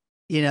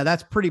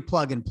 that's pretty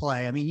plug and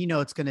play. I mean,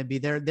 it's going to be,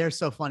 they're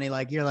so funny.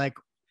 Like, you're like,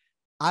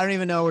 I don't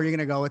even know where you're going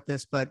to go with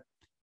this, but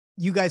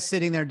you guys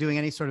sitting there doing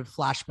any sort of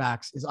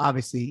flashbacks is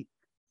obviously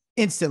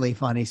instantly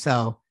funny.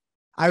 So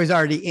I was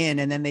already in,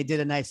 and then they did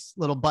a nice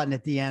little button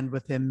at the end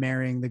with him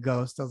marrying the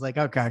ghost. I was like,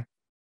 okay,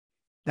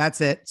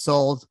 that's it.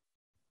 Sold.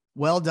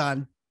 Well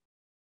done.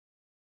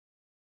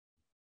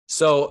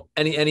 So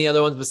any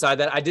other ones beside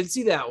that? I did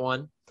see that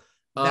one.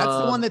 That's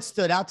the one that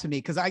stood out to me,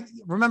 because I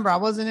remember I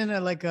wasn't in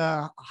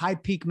a high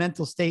peak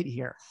mental state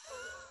here.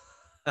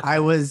 I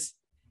was,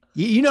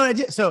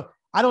 so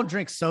I don't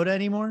drink soda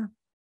anymore.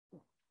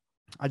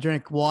 I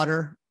drink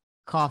water,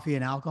 coffee,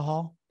 and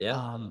alcohol.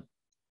 Yeah.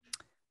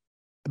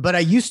 But I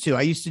used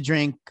to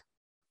drink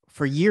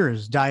for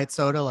years diet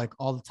soda, like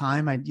all the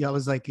time. I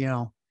was like,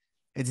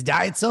 it's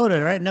diet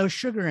soda, right? No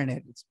sugar in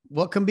it.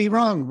 What can be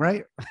wrong,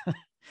 right?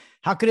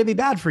 How could it be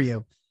bad for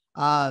you?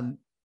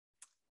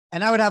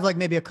 And I would have like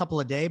maybe a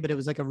couple a day, but it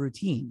was like a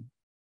routine.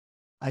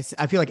 I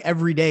feel like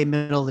every day,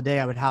 middle of the day,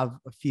 I would have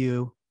a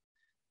few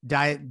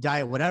diet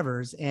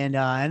whatevers. And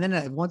then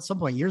at some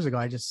point years ago,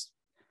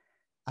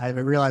 I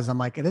realized I'm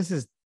like, this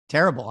is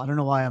terrible. I don't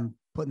know why I'm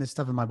putting this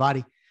stuff in my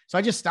body. So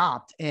I just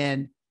stopped.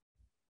 And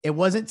it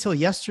wasn't till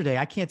yesterday.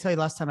 I can't tell you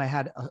last time I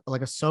had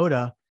a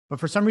soda, but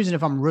for some reason,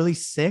 if I'm really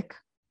sick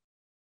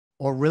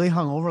or really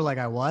hungover, like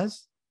I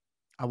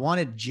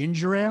wanted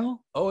ginger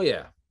ale. Oh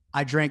yeah.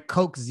 I drank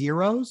Coke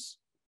Zeros,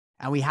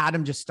 and we had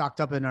them just stocked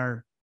up in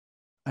our,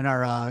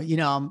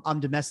 I'm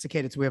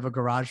domesticated. So we have a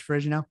garage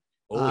fridge now.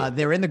 Oh, yeah.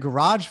 They're in the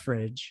garage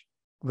fridge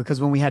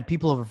because when we had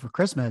people over for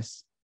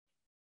Christmas,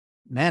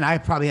 man, I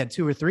probably had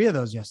 2 or 3 of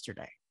those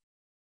yesterday,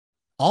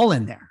 all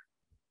in there.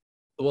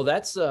 Well,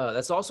 that's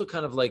also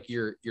kind of like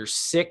your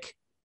sick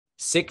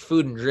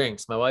food and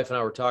drinks. My wife and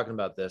I were talking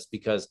about this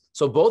because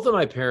both of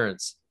my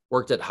parents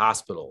worked at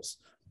hospitals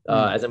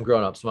as I'm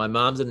growing up. So my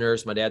mom's a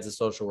nurse, my dad's a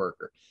social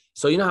worker.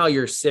 So you know how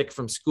you're sick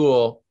from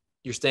school,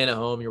 you're staying at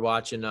home, you're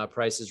watching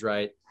Price is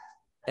Right,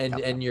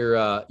 and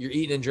you're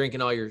eating and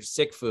drinking all your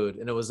sick food,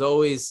 and it was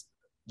always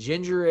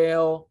ginger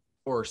ale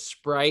or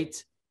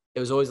Sprite. It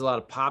was always a lot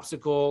of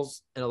popsicles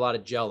and a lot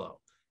of Jell-O.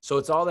 So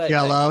it's all that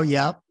Jell-O,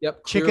 yep.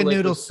 Chicken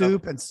noodle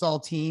soup stuff. And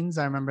saltines.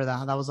 I remember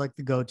that. That was like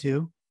the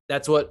go-to.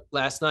 That's what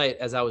last night,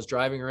 as I was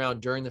driving around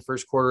during the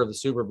first quarter of the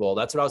Super Bowl,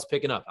 that's what I was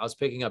picking up. I was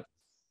picking up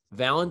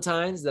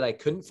Valentine's that I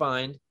couldn't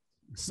find,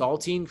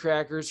 saltine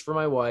crackers for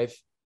my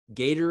wife,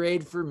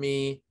 Gatorade for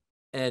me,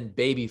 and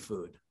baby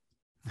food.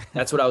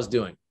 That's what I was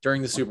doing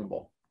during the Super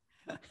Bowl.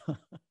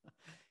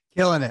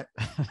 Killing it.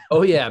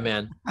 Oh yeah,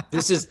 man.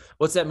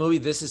 What's that movie?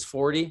 This is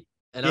 40.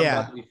 And I'm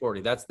about to be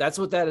 40. That's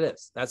what that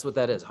is. That's what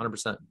that is.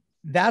 100%.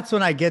 That's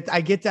when I get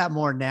that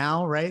more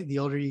now, right? The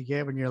older you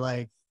get, when you're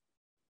like,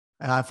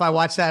 if I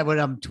watch that when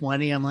I'm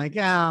 20, I'm like,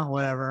 yeah,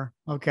 whatever.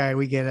 Okay.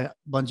 We get it. A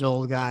bunch of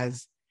old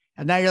guys.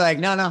 And now you're like,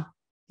 no.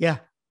 Yeah.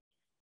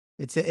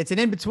 It's an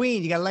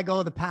in-between. You got to let go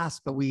of the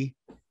past, but we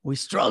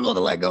struggle to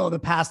let go of the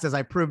past, as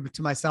I proved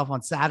to myself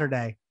on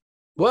Saturday.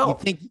 Well,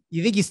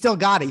 you think you still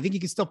got it. You think you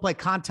can still play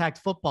contact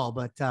football,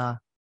 but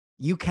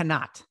you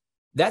cannot.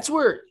 That's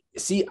where,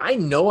 see, I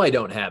know I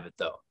don't have it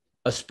though,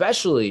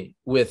 especially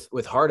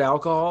with hard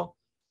alcohol.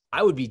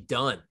 I would be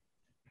done.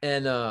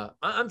 And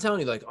I'm telling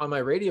you, like on my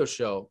radio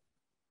show,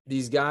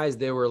 these guys,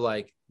 they were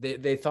like,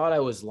 they thought I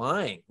was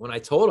lying when I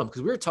told them,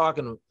 because we were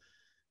talking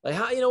like,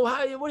 how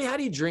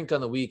do you drink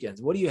on the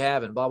weekends? What do you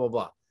have? And blah, blah,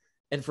 blah.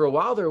 And for a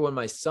while there, when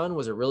my son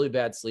was a really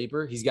bad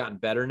sleeper, he's gotten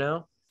better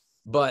now.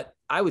 But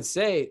I would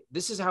say,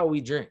 this is how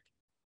we drink.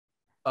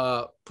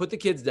 Put the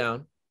kids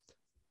down.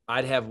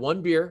 I'd have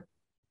 1 beer,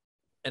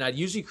 and I'd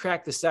usually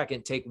crack the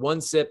second, take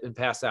one sip and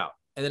pass out.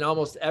 And then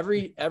almost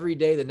every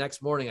day, the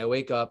next morning I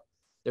wake up,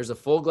 there's a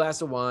full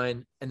glass of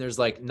wine and there's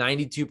like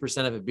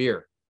 92% of it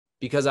beer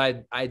because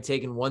I'd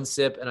taken one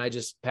sip and I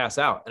just pass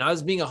out. And I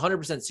was being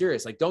 100%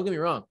 serious. Like, don't get me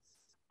wrong.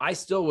 I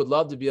still would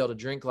love to be able to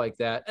drink like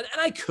that. And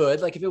I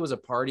could, like if it was a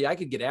party, I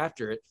could get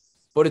after it,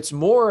 but it's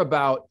more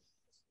about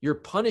you're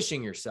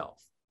punishing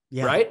yourself,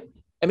 right?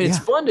 I mean, it's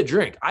fun to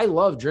drink. I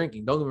love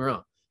drinking. Don't get me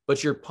wrong,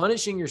 but you're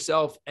punishing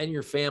yourself and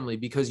your family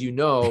because,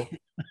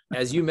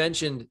 as you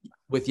mentioned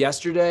with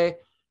yesterday,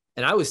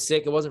 and I was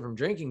sick. It wasn't from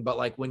drinking, but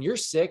like when you're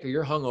sick or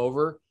you're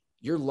hungover,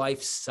 your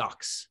life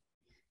sucks.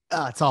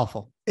 It's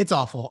awful. It's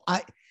awful.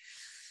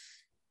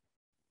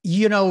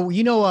 You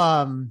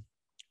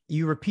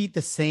repeat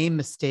the same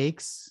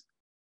mistakes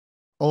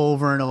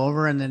over and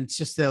over. And then it's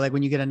just like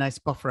when you get a nice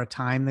buffer of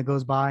time that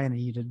goes by and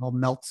it all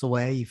melts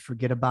away, you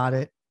forget about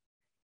it.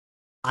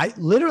 I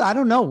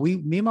don't know. Me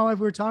and my wife,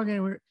 we were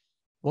talking,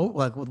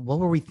 what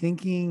were we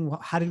thinking?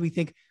 How did we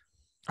think?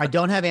 I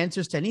don't have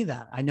answers to any of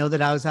that. I know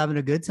that I was having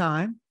a good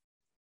time.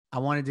 I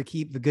wanted to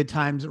keep the good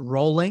times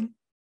rolling.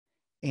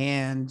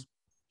 And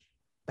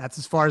that's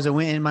as far as it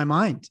went in my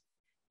mind.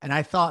 And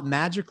I thought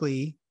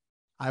magically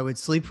I would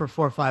sleep for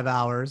 4 or 5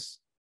 hours,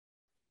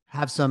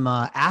 have some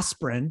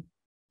aspirin,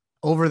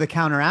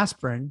 over-the-counter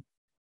aspirin,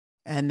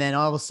 and then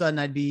all of a sudden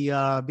I'd be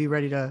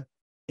ready to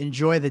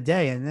enjoy the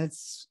day. And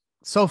that's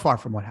so far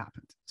from what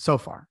happened. So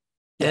far.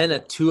 And a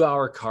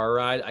 2-hour car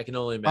ride. I can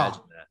only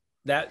imagine that.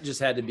 That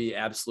just had to be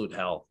absolute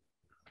hell.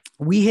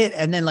 We hit,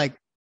 and then like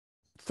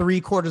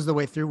 3/4 of the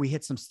way through, we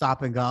hit some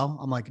stop and go.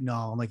 I'm like,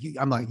 no, you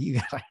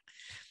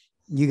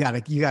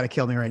gotta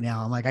kill me right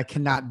now. I'm like, I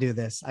cannot do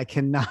this. I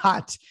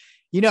cannot,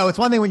 it's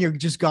one thing when you're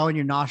just going,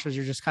 you're nauseous.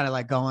 You're just kind of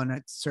like going at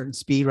a certain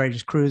speed, right?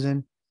 Just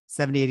cruising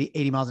 70,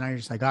 80 miles an hour. You're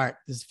just like, all right,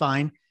 this is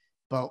fine.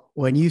 But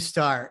when you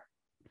start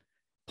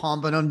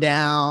pumping them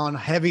down,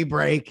 heavy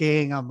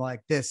braking, I'm like,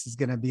 this is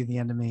going to be the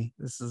end of me.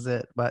 This is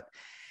it. But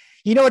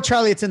you know what,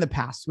 Charlie, it's in the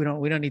past. We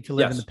don't need to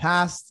live in the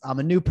past. I'm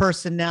a new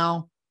person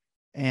now.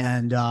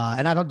 And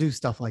I don't do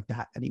stuff like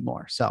that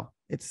anymore. So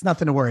it's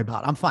nothing to worry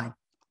about. I'm fine.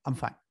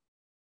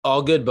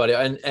 All good, buddy.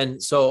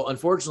 And so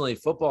unfortunately,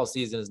 football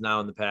season is now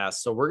in the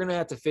past. So we're going to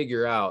have to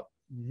figure out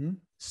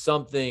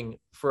something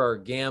for our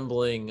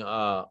gambling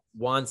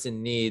wants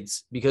and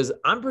needs, because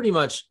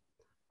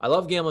I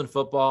love gambling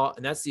football,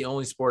 and that's the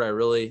only sport I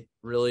really,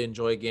 really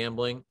enjoy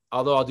gambling.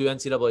 Although I'll do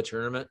NCAA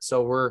tournament.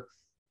 So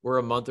we're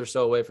a month or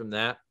so away from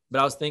that.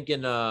 But I was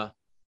thinking,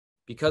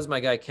 because my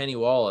guy, Kenny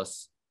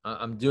Wallace,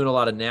 I'm doing a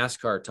lot of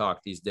NASCAR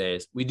talk these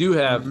days. We do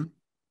have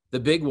the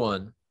big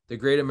one, the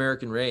Great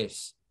American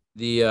Race,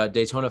 the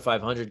Daytona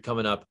 500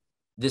 coming up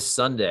this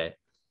Sunday.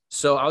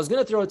 So I was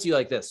going to throw it to you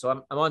like this. So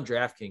I'm on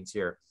DraftKings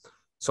here.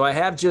 So I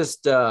have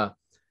just, the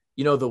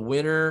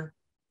winner,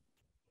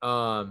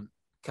 kind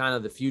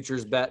of the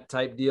futures bet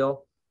type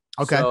deal.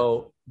 Okay.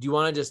 So do you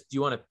want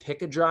to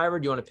pick a driver?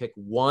 Do you want to pick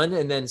one?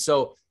 And then,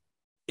 so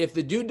if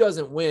the dude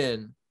doesn't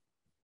win,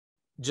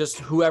 just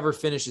whoever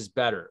finishes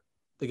better,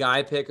 the guy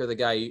I pick or the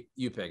guy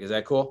you pick. Is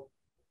that cool?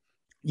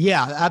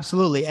 Yeah,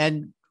 absolutely.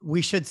 And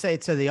we should say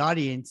to the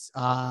audience,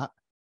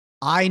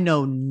 I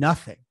know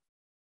nothing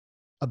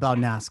about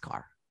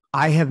NASCAR.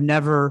 I have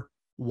never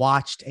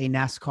watched a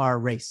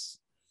NASCAR race.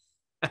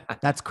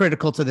 That's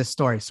critical to this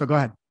story. So go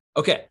ahead.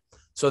 Okay.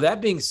 So that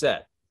being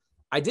said,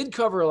 I did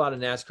cover a lot of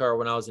NASCAR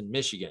when I was in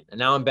Michigan, and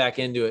now I'm back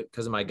into it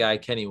because of my guy,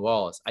 Kenny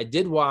Wallace. I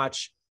did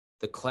watch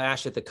the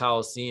Clash at the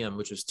Coliseum,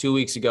 which was 2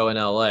 weeks ago in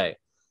LA.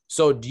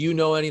 So do you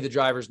know any of the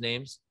drivers'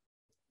 names?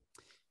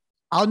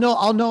 I'll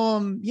know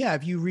them. Yeah.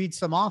 If you read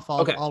some off,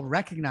 I'll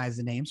recognize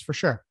the names for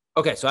sure.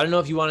 Okay. So I don't know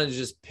if you wanted to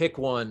just pick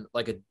one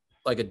like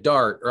a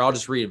dart, or I'll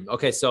just read them.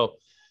 Okay. So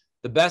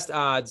the best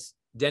odds,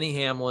 Denny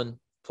Hamlin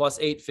plus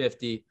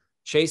 850,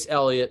 Chase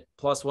Elliott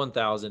plus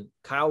 1,000,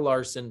 Kyle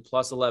Larson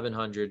plus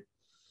 1,100,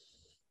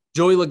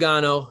 Joey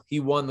Logano, he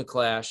won the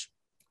Clash,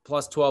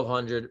 plus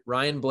 1,200,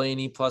 Ryan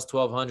Blaney plus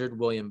 1,200,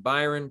 William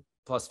Byron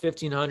plus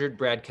 1,500,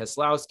 Brad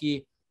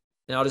Keselowski,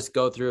 and I'll just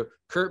go through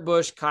Kurt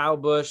Busch, Kyle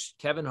Busch,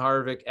 Kevin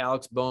Harvick,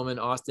 Alex Bowman,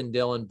 Austin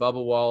Dillon,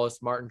 Bubba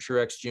Wallace, Martin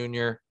Truex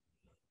Jr.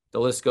 The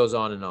list goes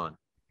on and on.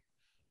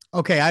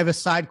 Okay, I have a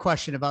side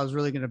question. If I was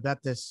really going to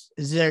bet this,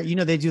 is there,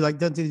 they do like,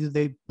 don't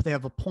they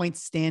have a point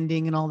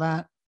standing and all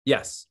that?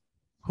 Yes.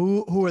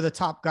 Who are the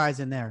top guys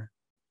in there?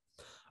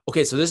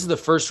 Okay, so this is the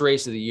first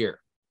race of the year.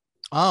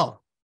 Oh,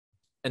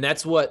 and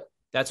that's what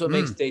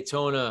makes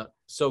Daytona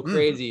so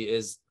crazy.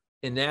 Is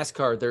in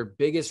NASCAR, their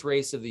biggest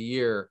race of the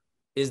year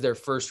is their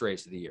first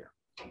race of the year.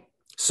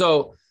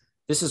 So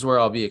this is where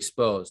I'll be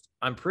exposed.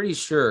 I'm pretty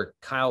sure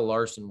Kyle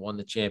Larson won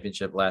the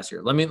championship last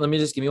year. Let me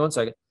just give me 1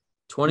 second.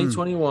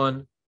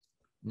 2021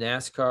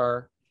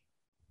 NASCAR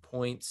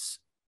points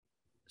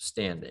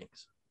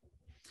standings.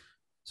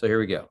 So here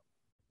we go.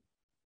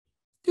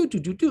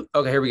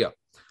 Okay, here we go.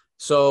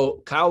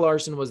 So Kyle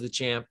Larson was the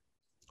champ.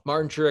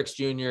 Martin Truex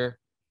Jr.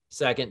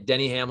 second,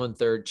 Denny Hamlin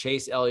third,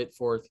 Chase Elliott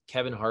fourth,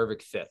 Kevin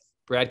Harvick fifth,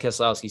 Brad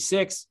Keselowski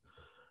sixth,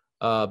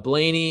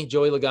 Blaney,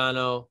 Joey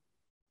Logano,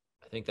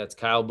 I think that's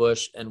Kyle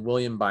Busch, and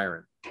William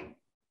Byron.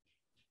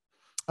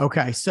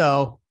 Okay,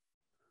 so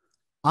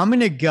I'm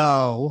gonna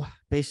go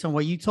based on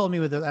what you told me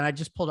with it, and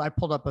I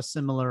pulled up a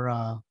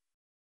similar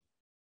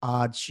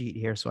odd sheet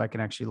here so I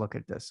can actually look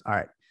at this. All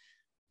right.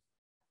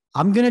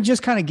 I'm gonna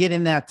just kind of get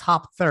in that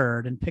top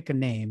third and pick a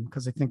name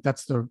because I think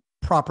that's the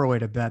proper way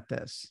to bet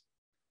this.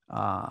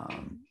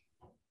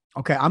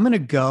 Okay, I'm gonna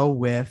go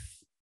with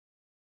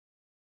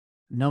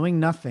knowing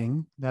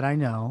nothing that I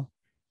know.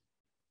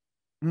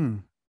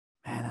 Man,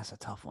 that's a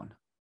tough one.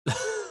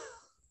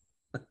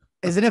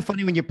 Isn't it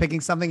funny when you're picking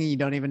something and you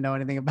don't even know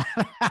anything about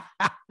it?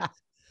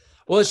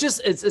 Well,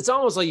 it's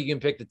almost like you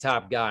can pick the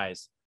top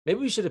guys. Maybe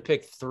we should have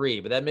picked 3,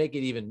 but that'd make it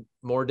even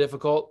more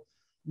difficult.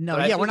 No,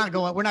 yeah, we're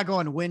not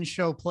going win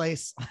show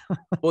place.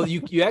 Well,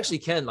 you actually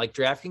can, like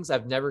DraftKings.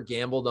 I've never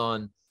gambled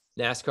on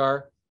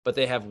NASCAR, but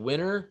they have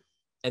winner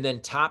and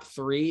then top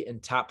 3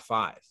 and top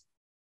 5.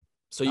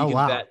 So you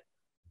can bet,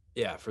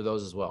 yeah, for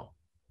those as well.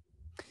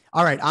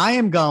 All right,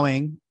 I'm not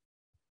going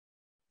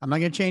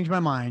to change my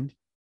mind.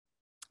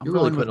 I'm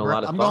going with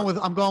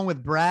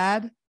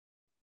Brad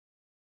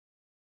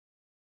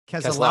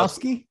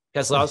Keselowski.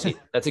 Keselowski.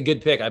 That's a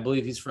good pick. I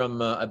believe he's from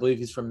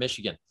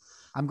Michigan.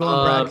 I'm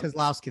going Brad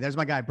Keselowski. There's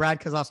my guy, Brad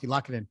Keselowski.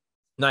 Lock it in.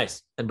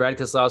 Nice. And Brad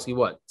Keselowski,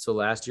 what? So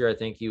last year, I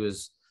think he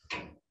finished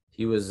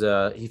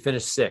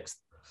 6th.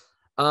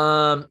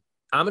 I'm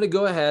going to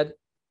go ahead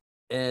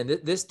and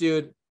this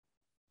dude,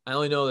 I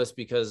only know this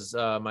because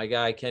my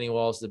guy, Kenny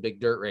Wallace, the big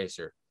dirt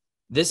racer.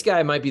 This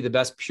guy might be the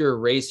best pure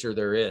racer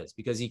there is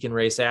because he can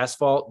race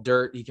asphalt,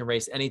 dirt. He can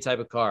race any type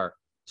of car.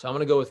 So I'm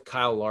going to go with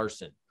Kyle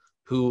Larson,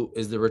 who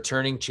is the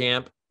returning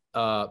champ,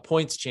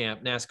 points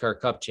champ, NASCAR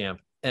Cup champ,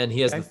 and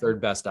he has the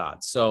 3rd best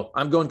odds. So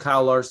I'm going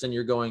Kyle Larson.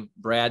 You're going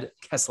Brad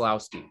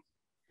Keselowski.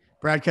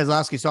 Brad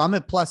Keselowski. So I'm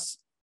at plus,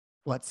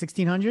 what,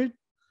 1,600?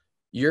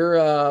 You're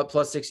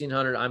plus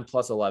 1,600. I'm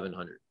plus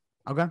 1,100.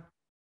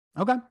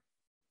 Okay.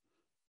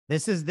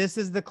 This is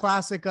the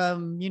classic,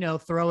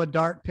 throw a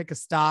dart, pick a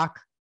stock.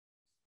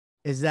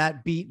 Is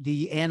that beat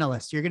the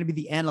analyst? You're going to be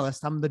the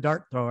analyst. I'm the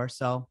dart thrower.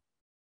 So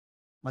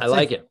I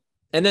like it.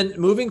 And then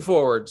moving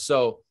forward.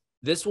 So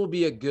this will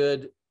be a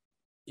good,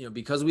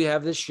 because we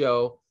have this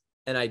show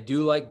and I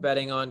do like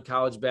betting on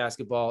college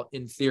basketball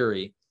in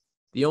theory.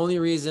 The only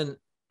reason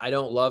I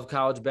don't love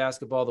college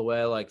basketball the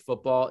way I like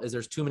football is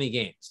there's too many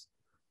games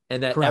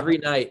and that every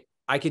night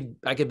I could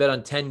bet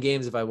on 10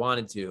 games if I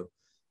wanted to.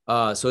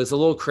 So it's a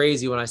little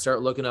crazy when I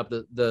start looking up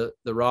the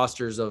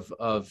rosters of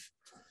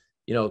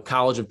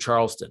College of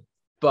Charleston.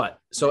 But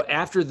so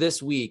after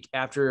this week,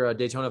 after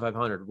Daytona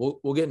 500,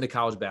 we'll get into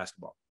college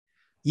basketball.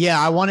 Yeah,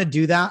 I want to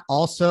do that.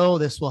 Also,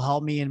 this will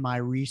help me in my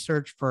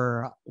research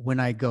for when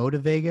I go to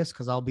Vegas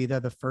because I'll be there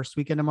the first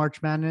weekend of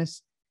March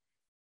Madness.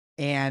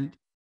 And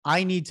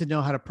I need to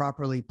know how to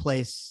properly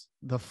place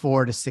the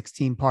 4 to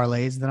 16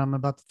 parlays that I'm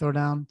about to throw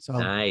down. So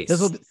nice.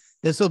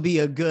 This will be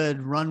a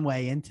good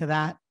runway into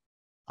that.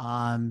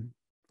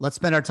 Let's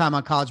spend our time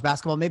on college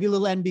basketball, maybe a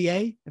little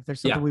NBA if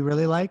there's something we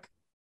really like.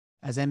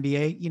 As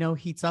NBA,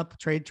 heats up,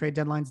 trade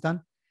deadline's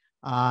done.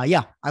 I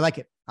like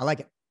it.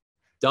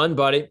 Done,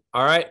 buddy.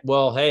 All right.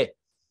 Well, hey,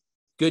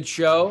 good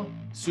show.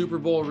 Super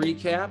Bowl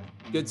recap.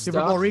 Good stuff.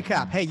 Super Bowl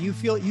recap. Hey, you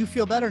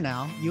feel better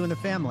now, you and the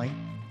family.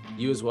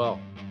 You as well.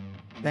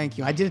 Thank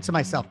you. I did it to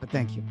myself, but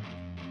thank you.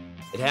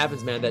 It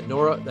happens, man. That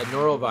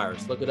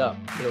norovirus. Look it up.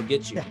 It'll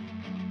get you.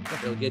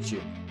 It'll get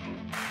you.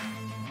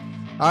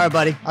 All right,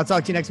 buddy. I'll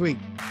talk to you next week.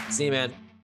 See you, man.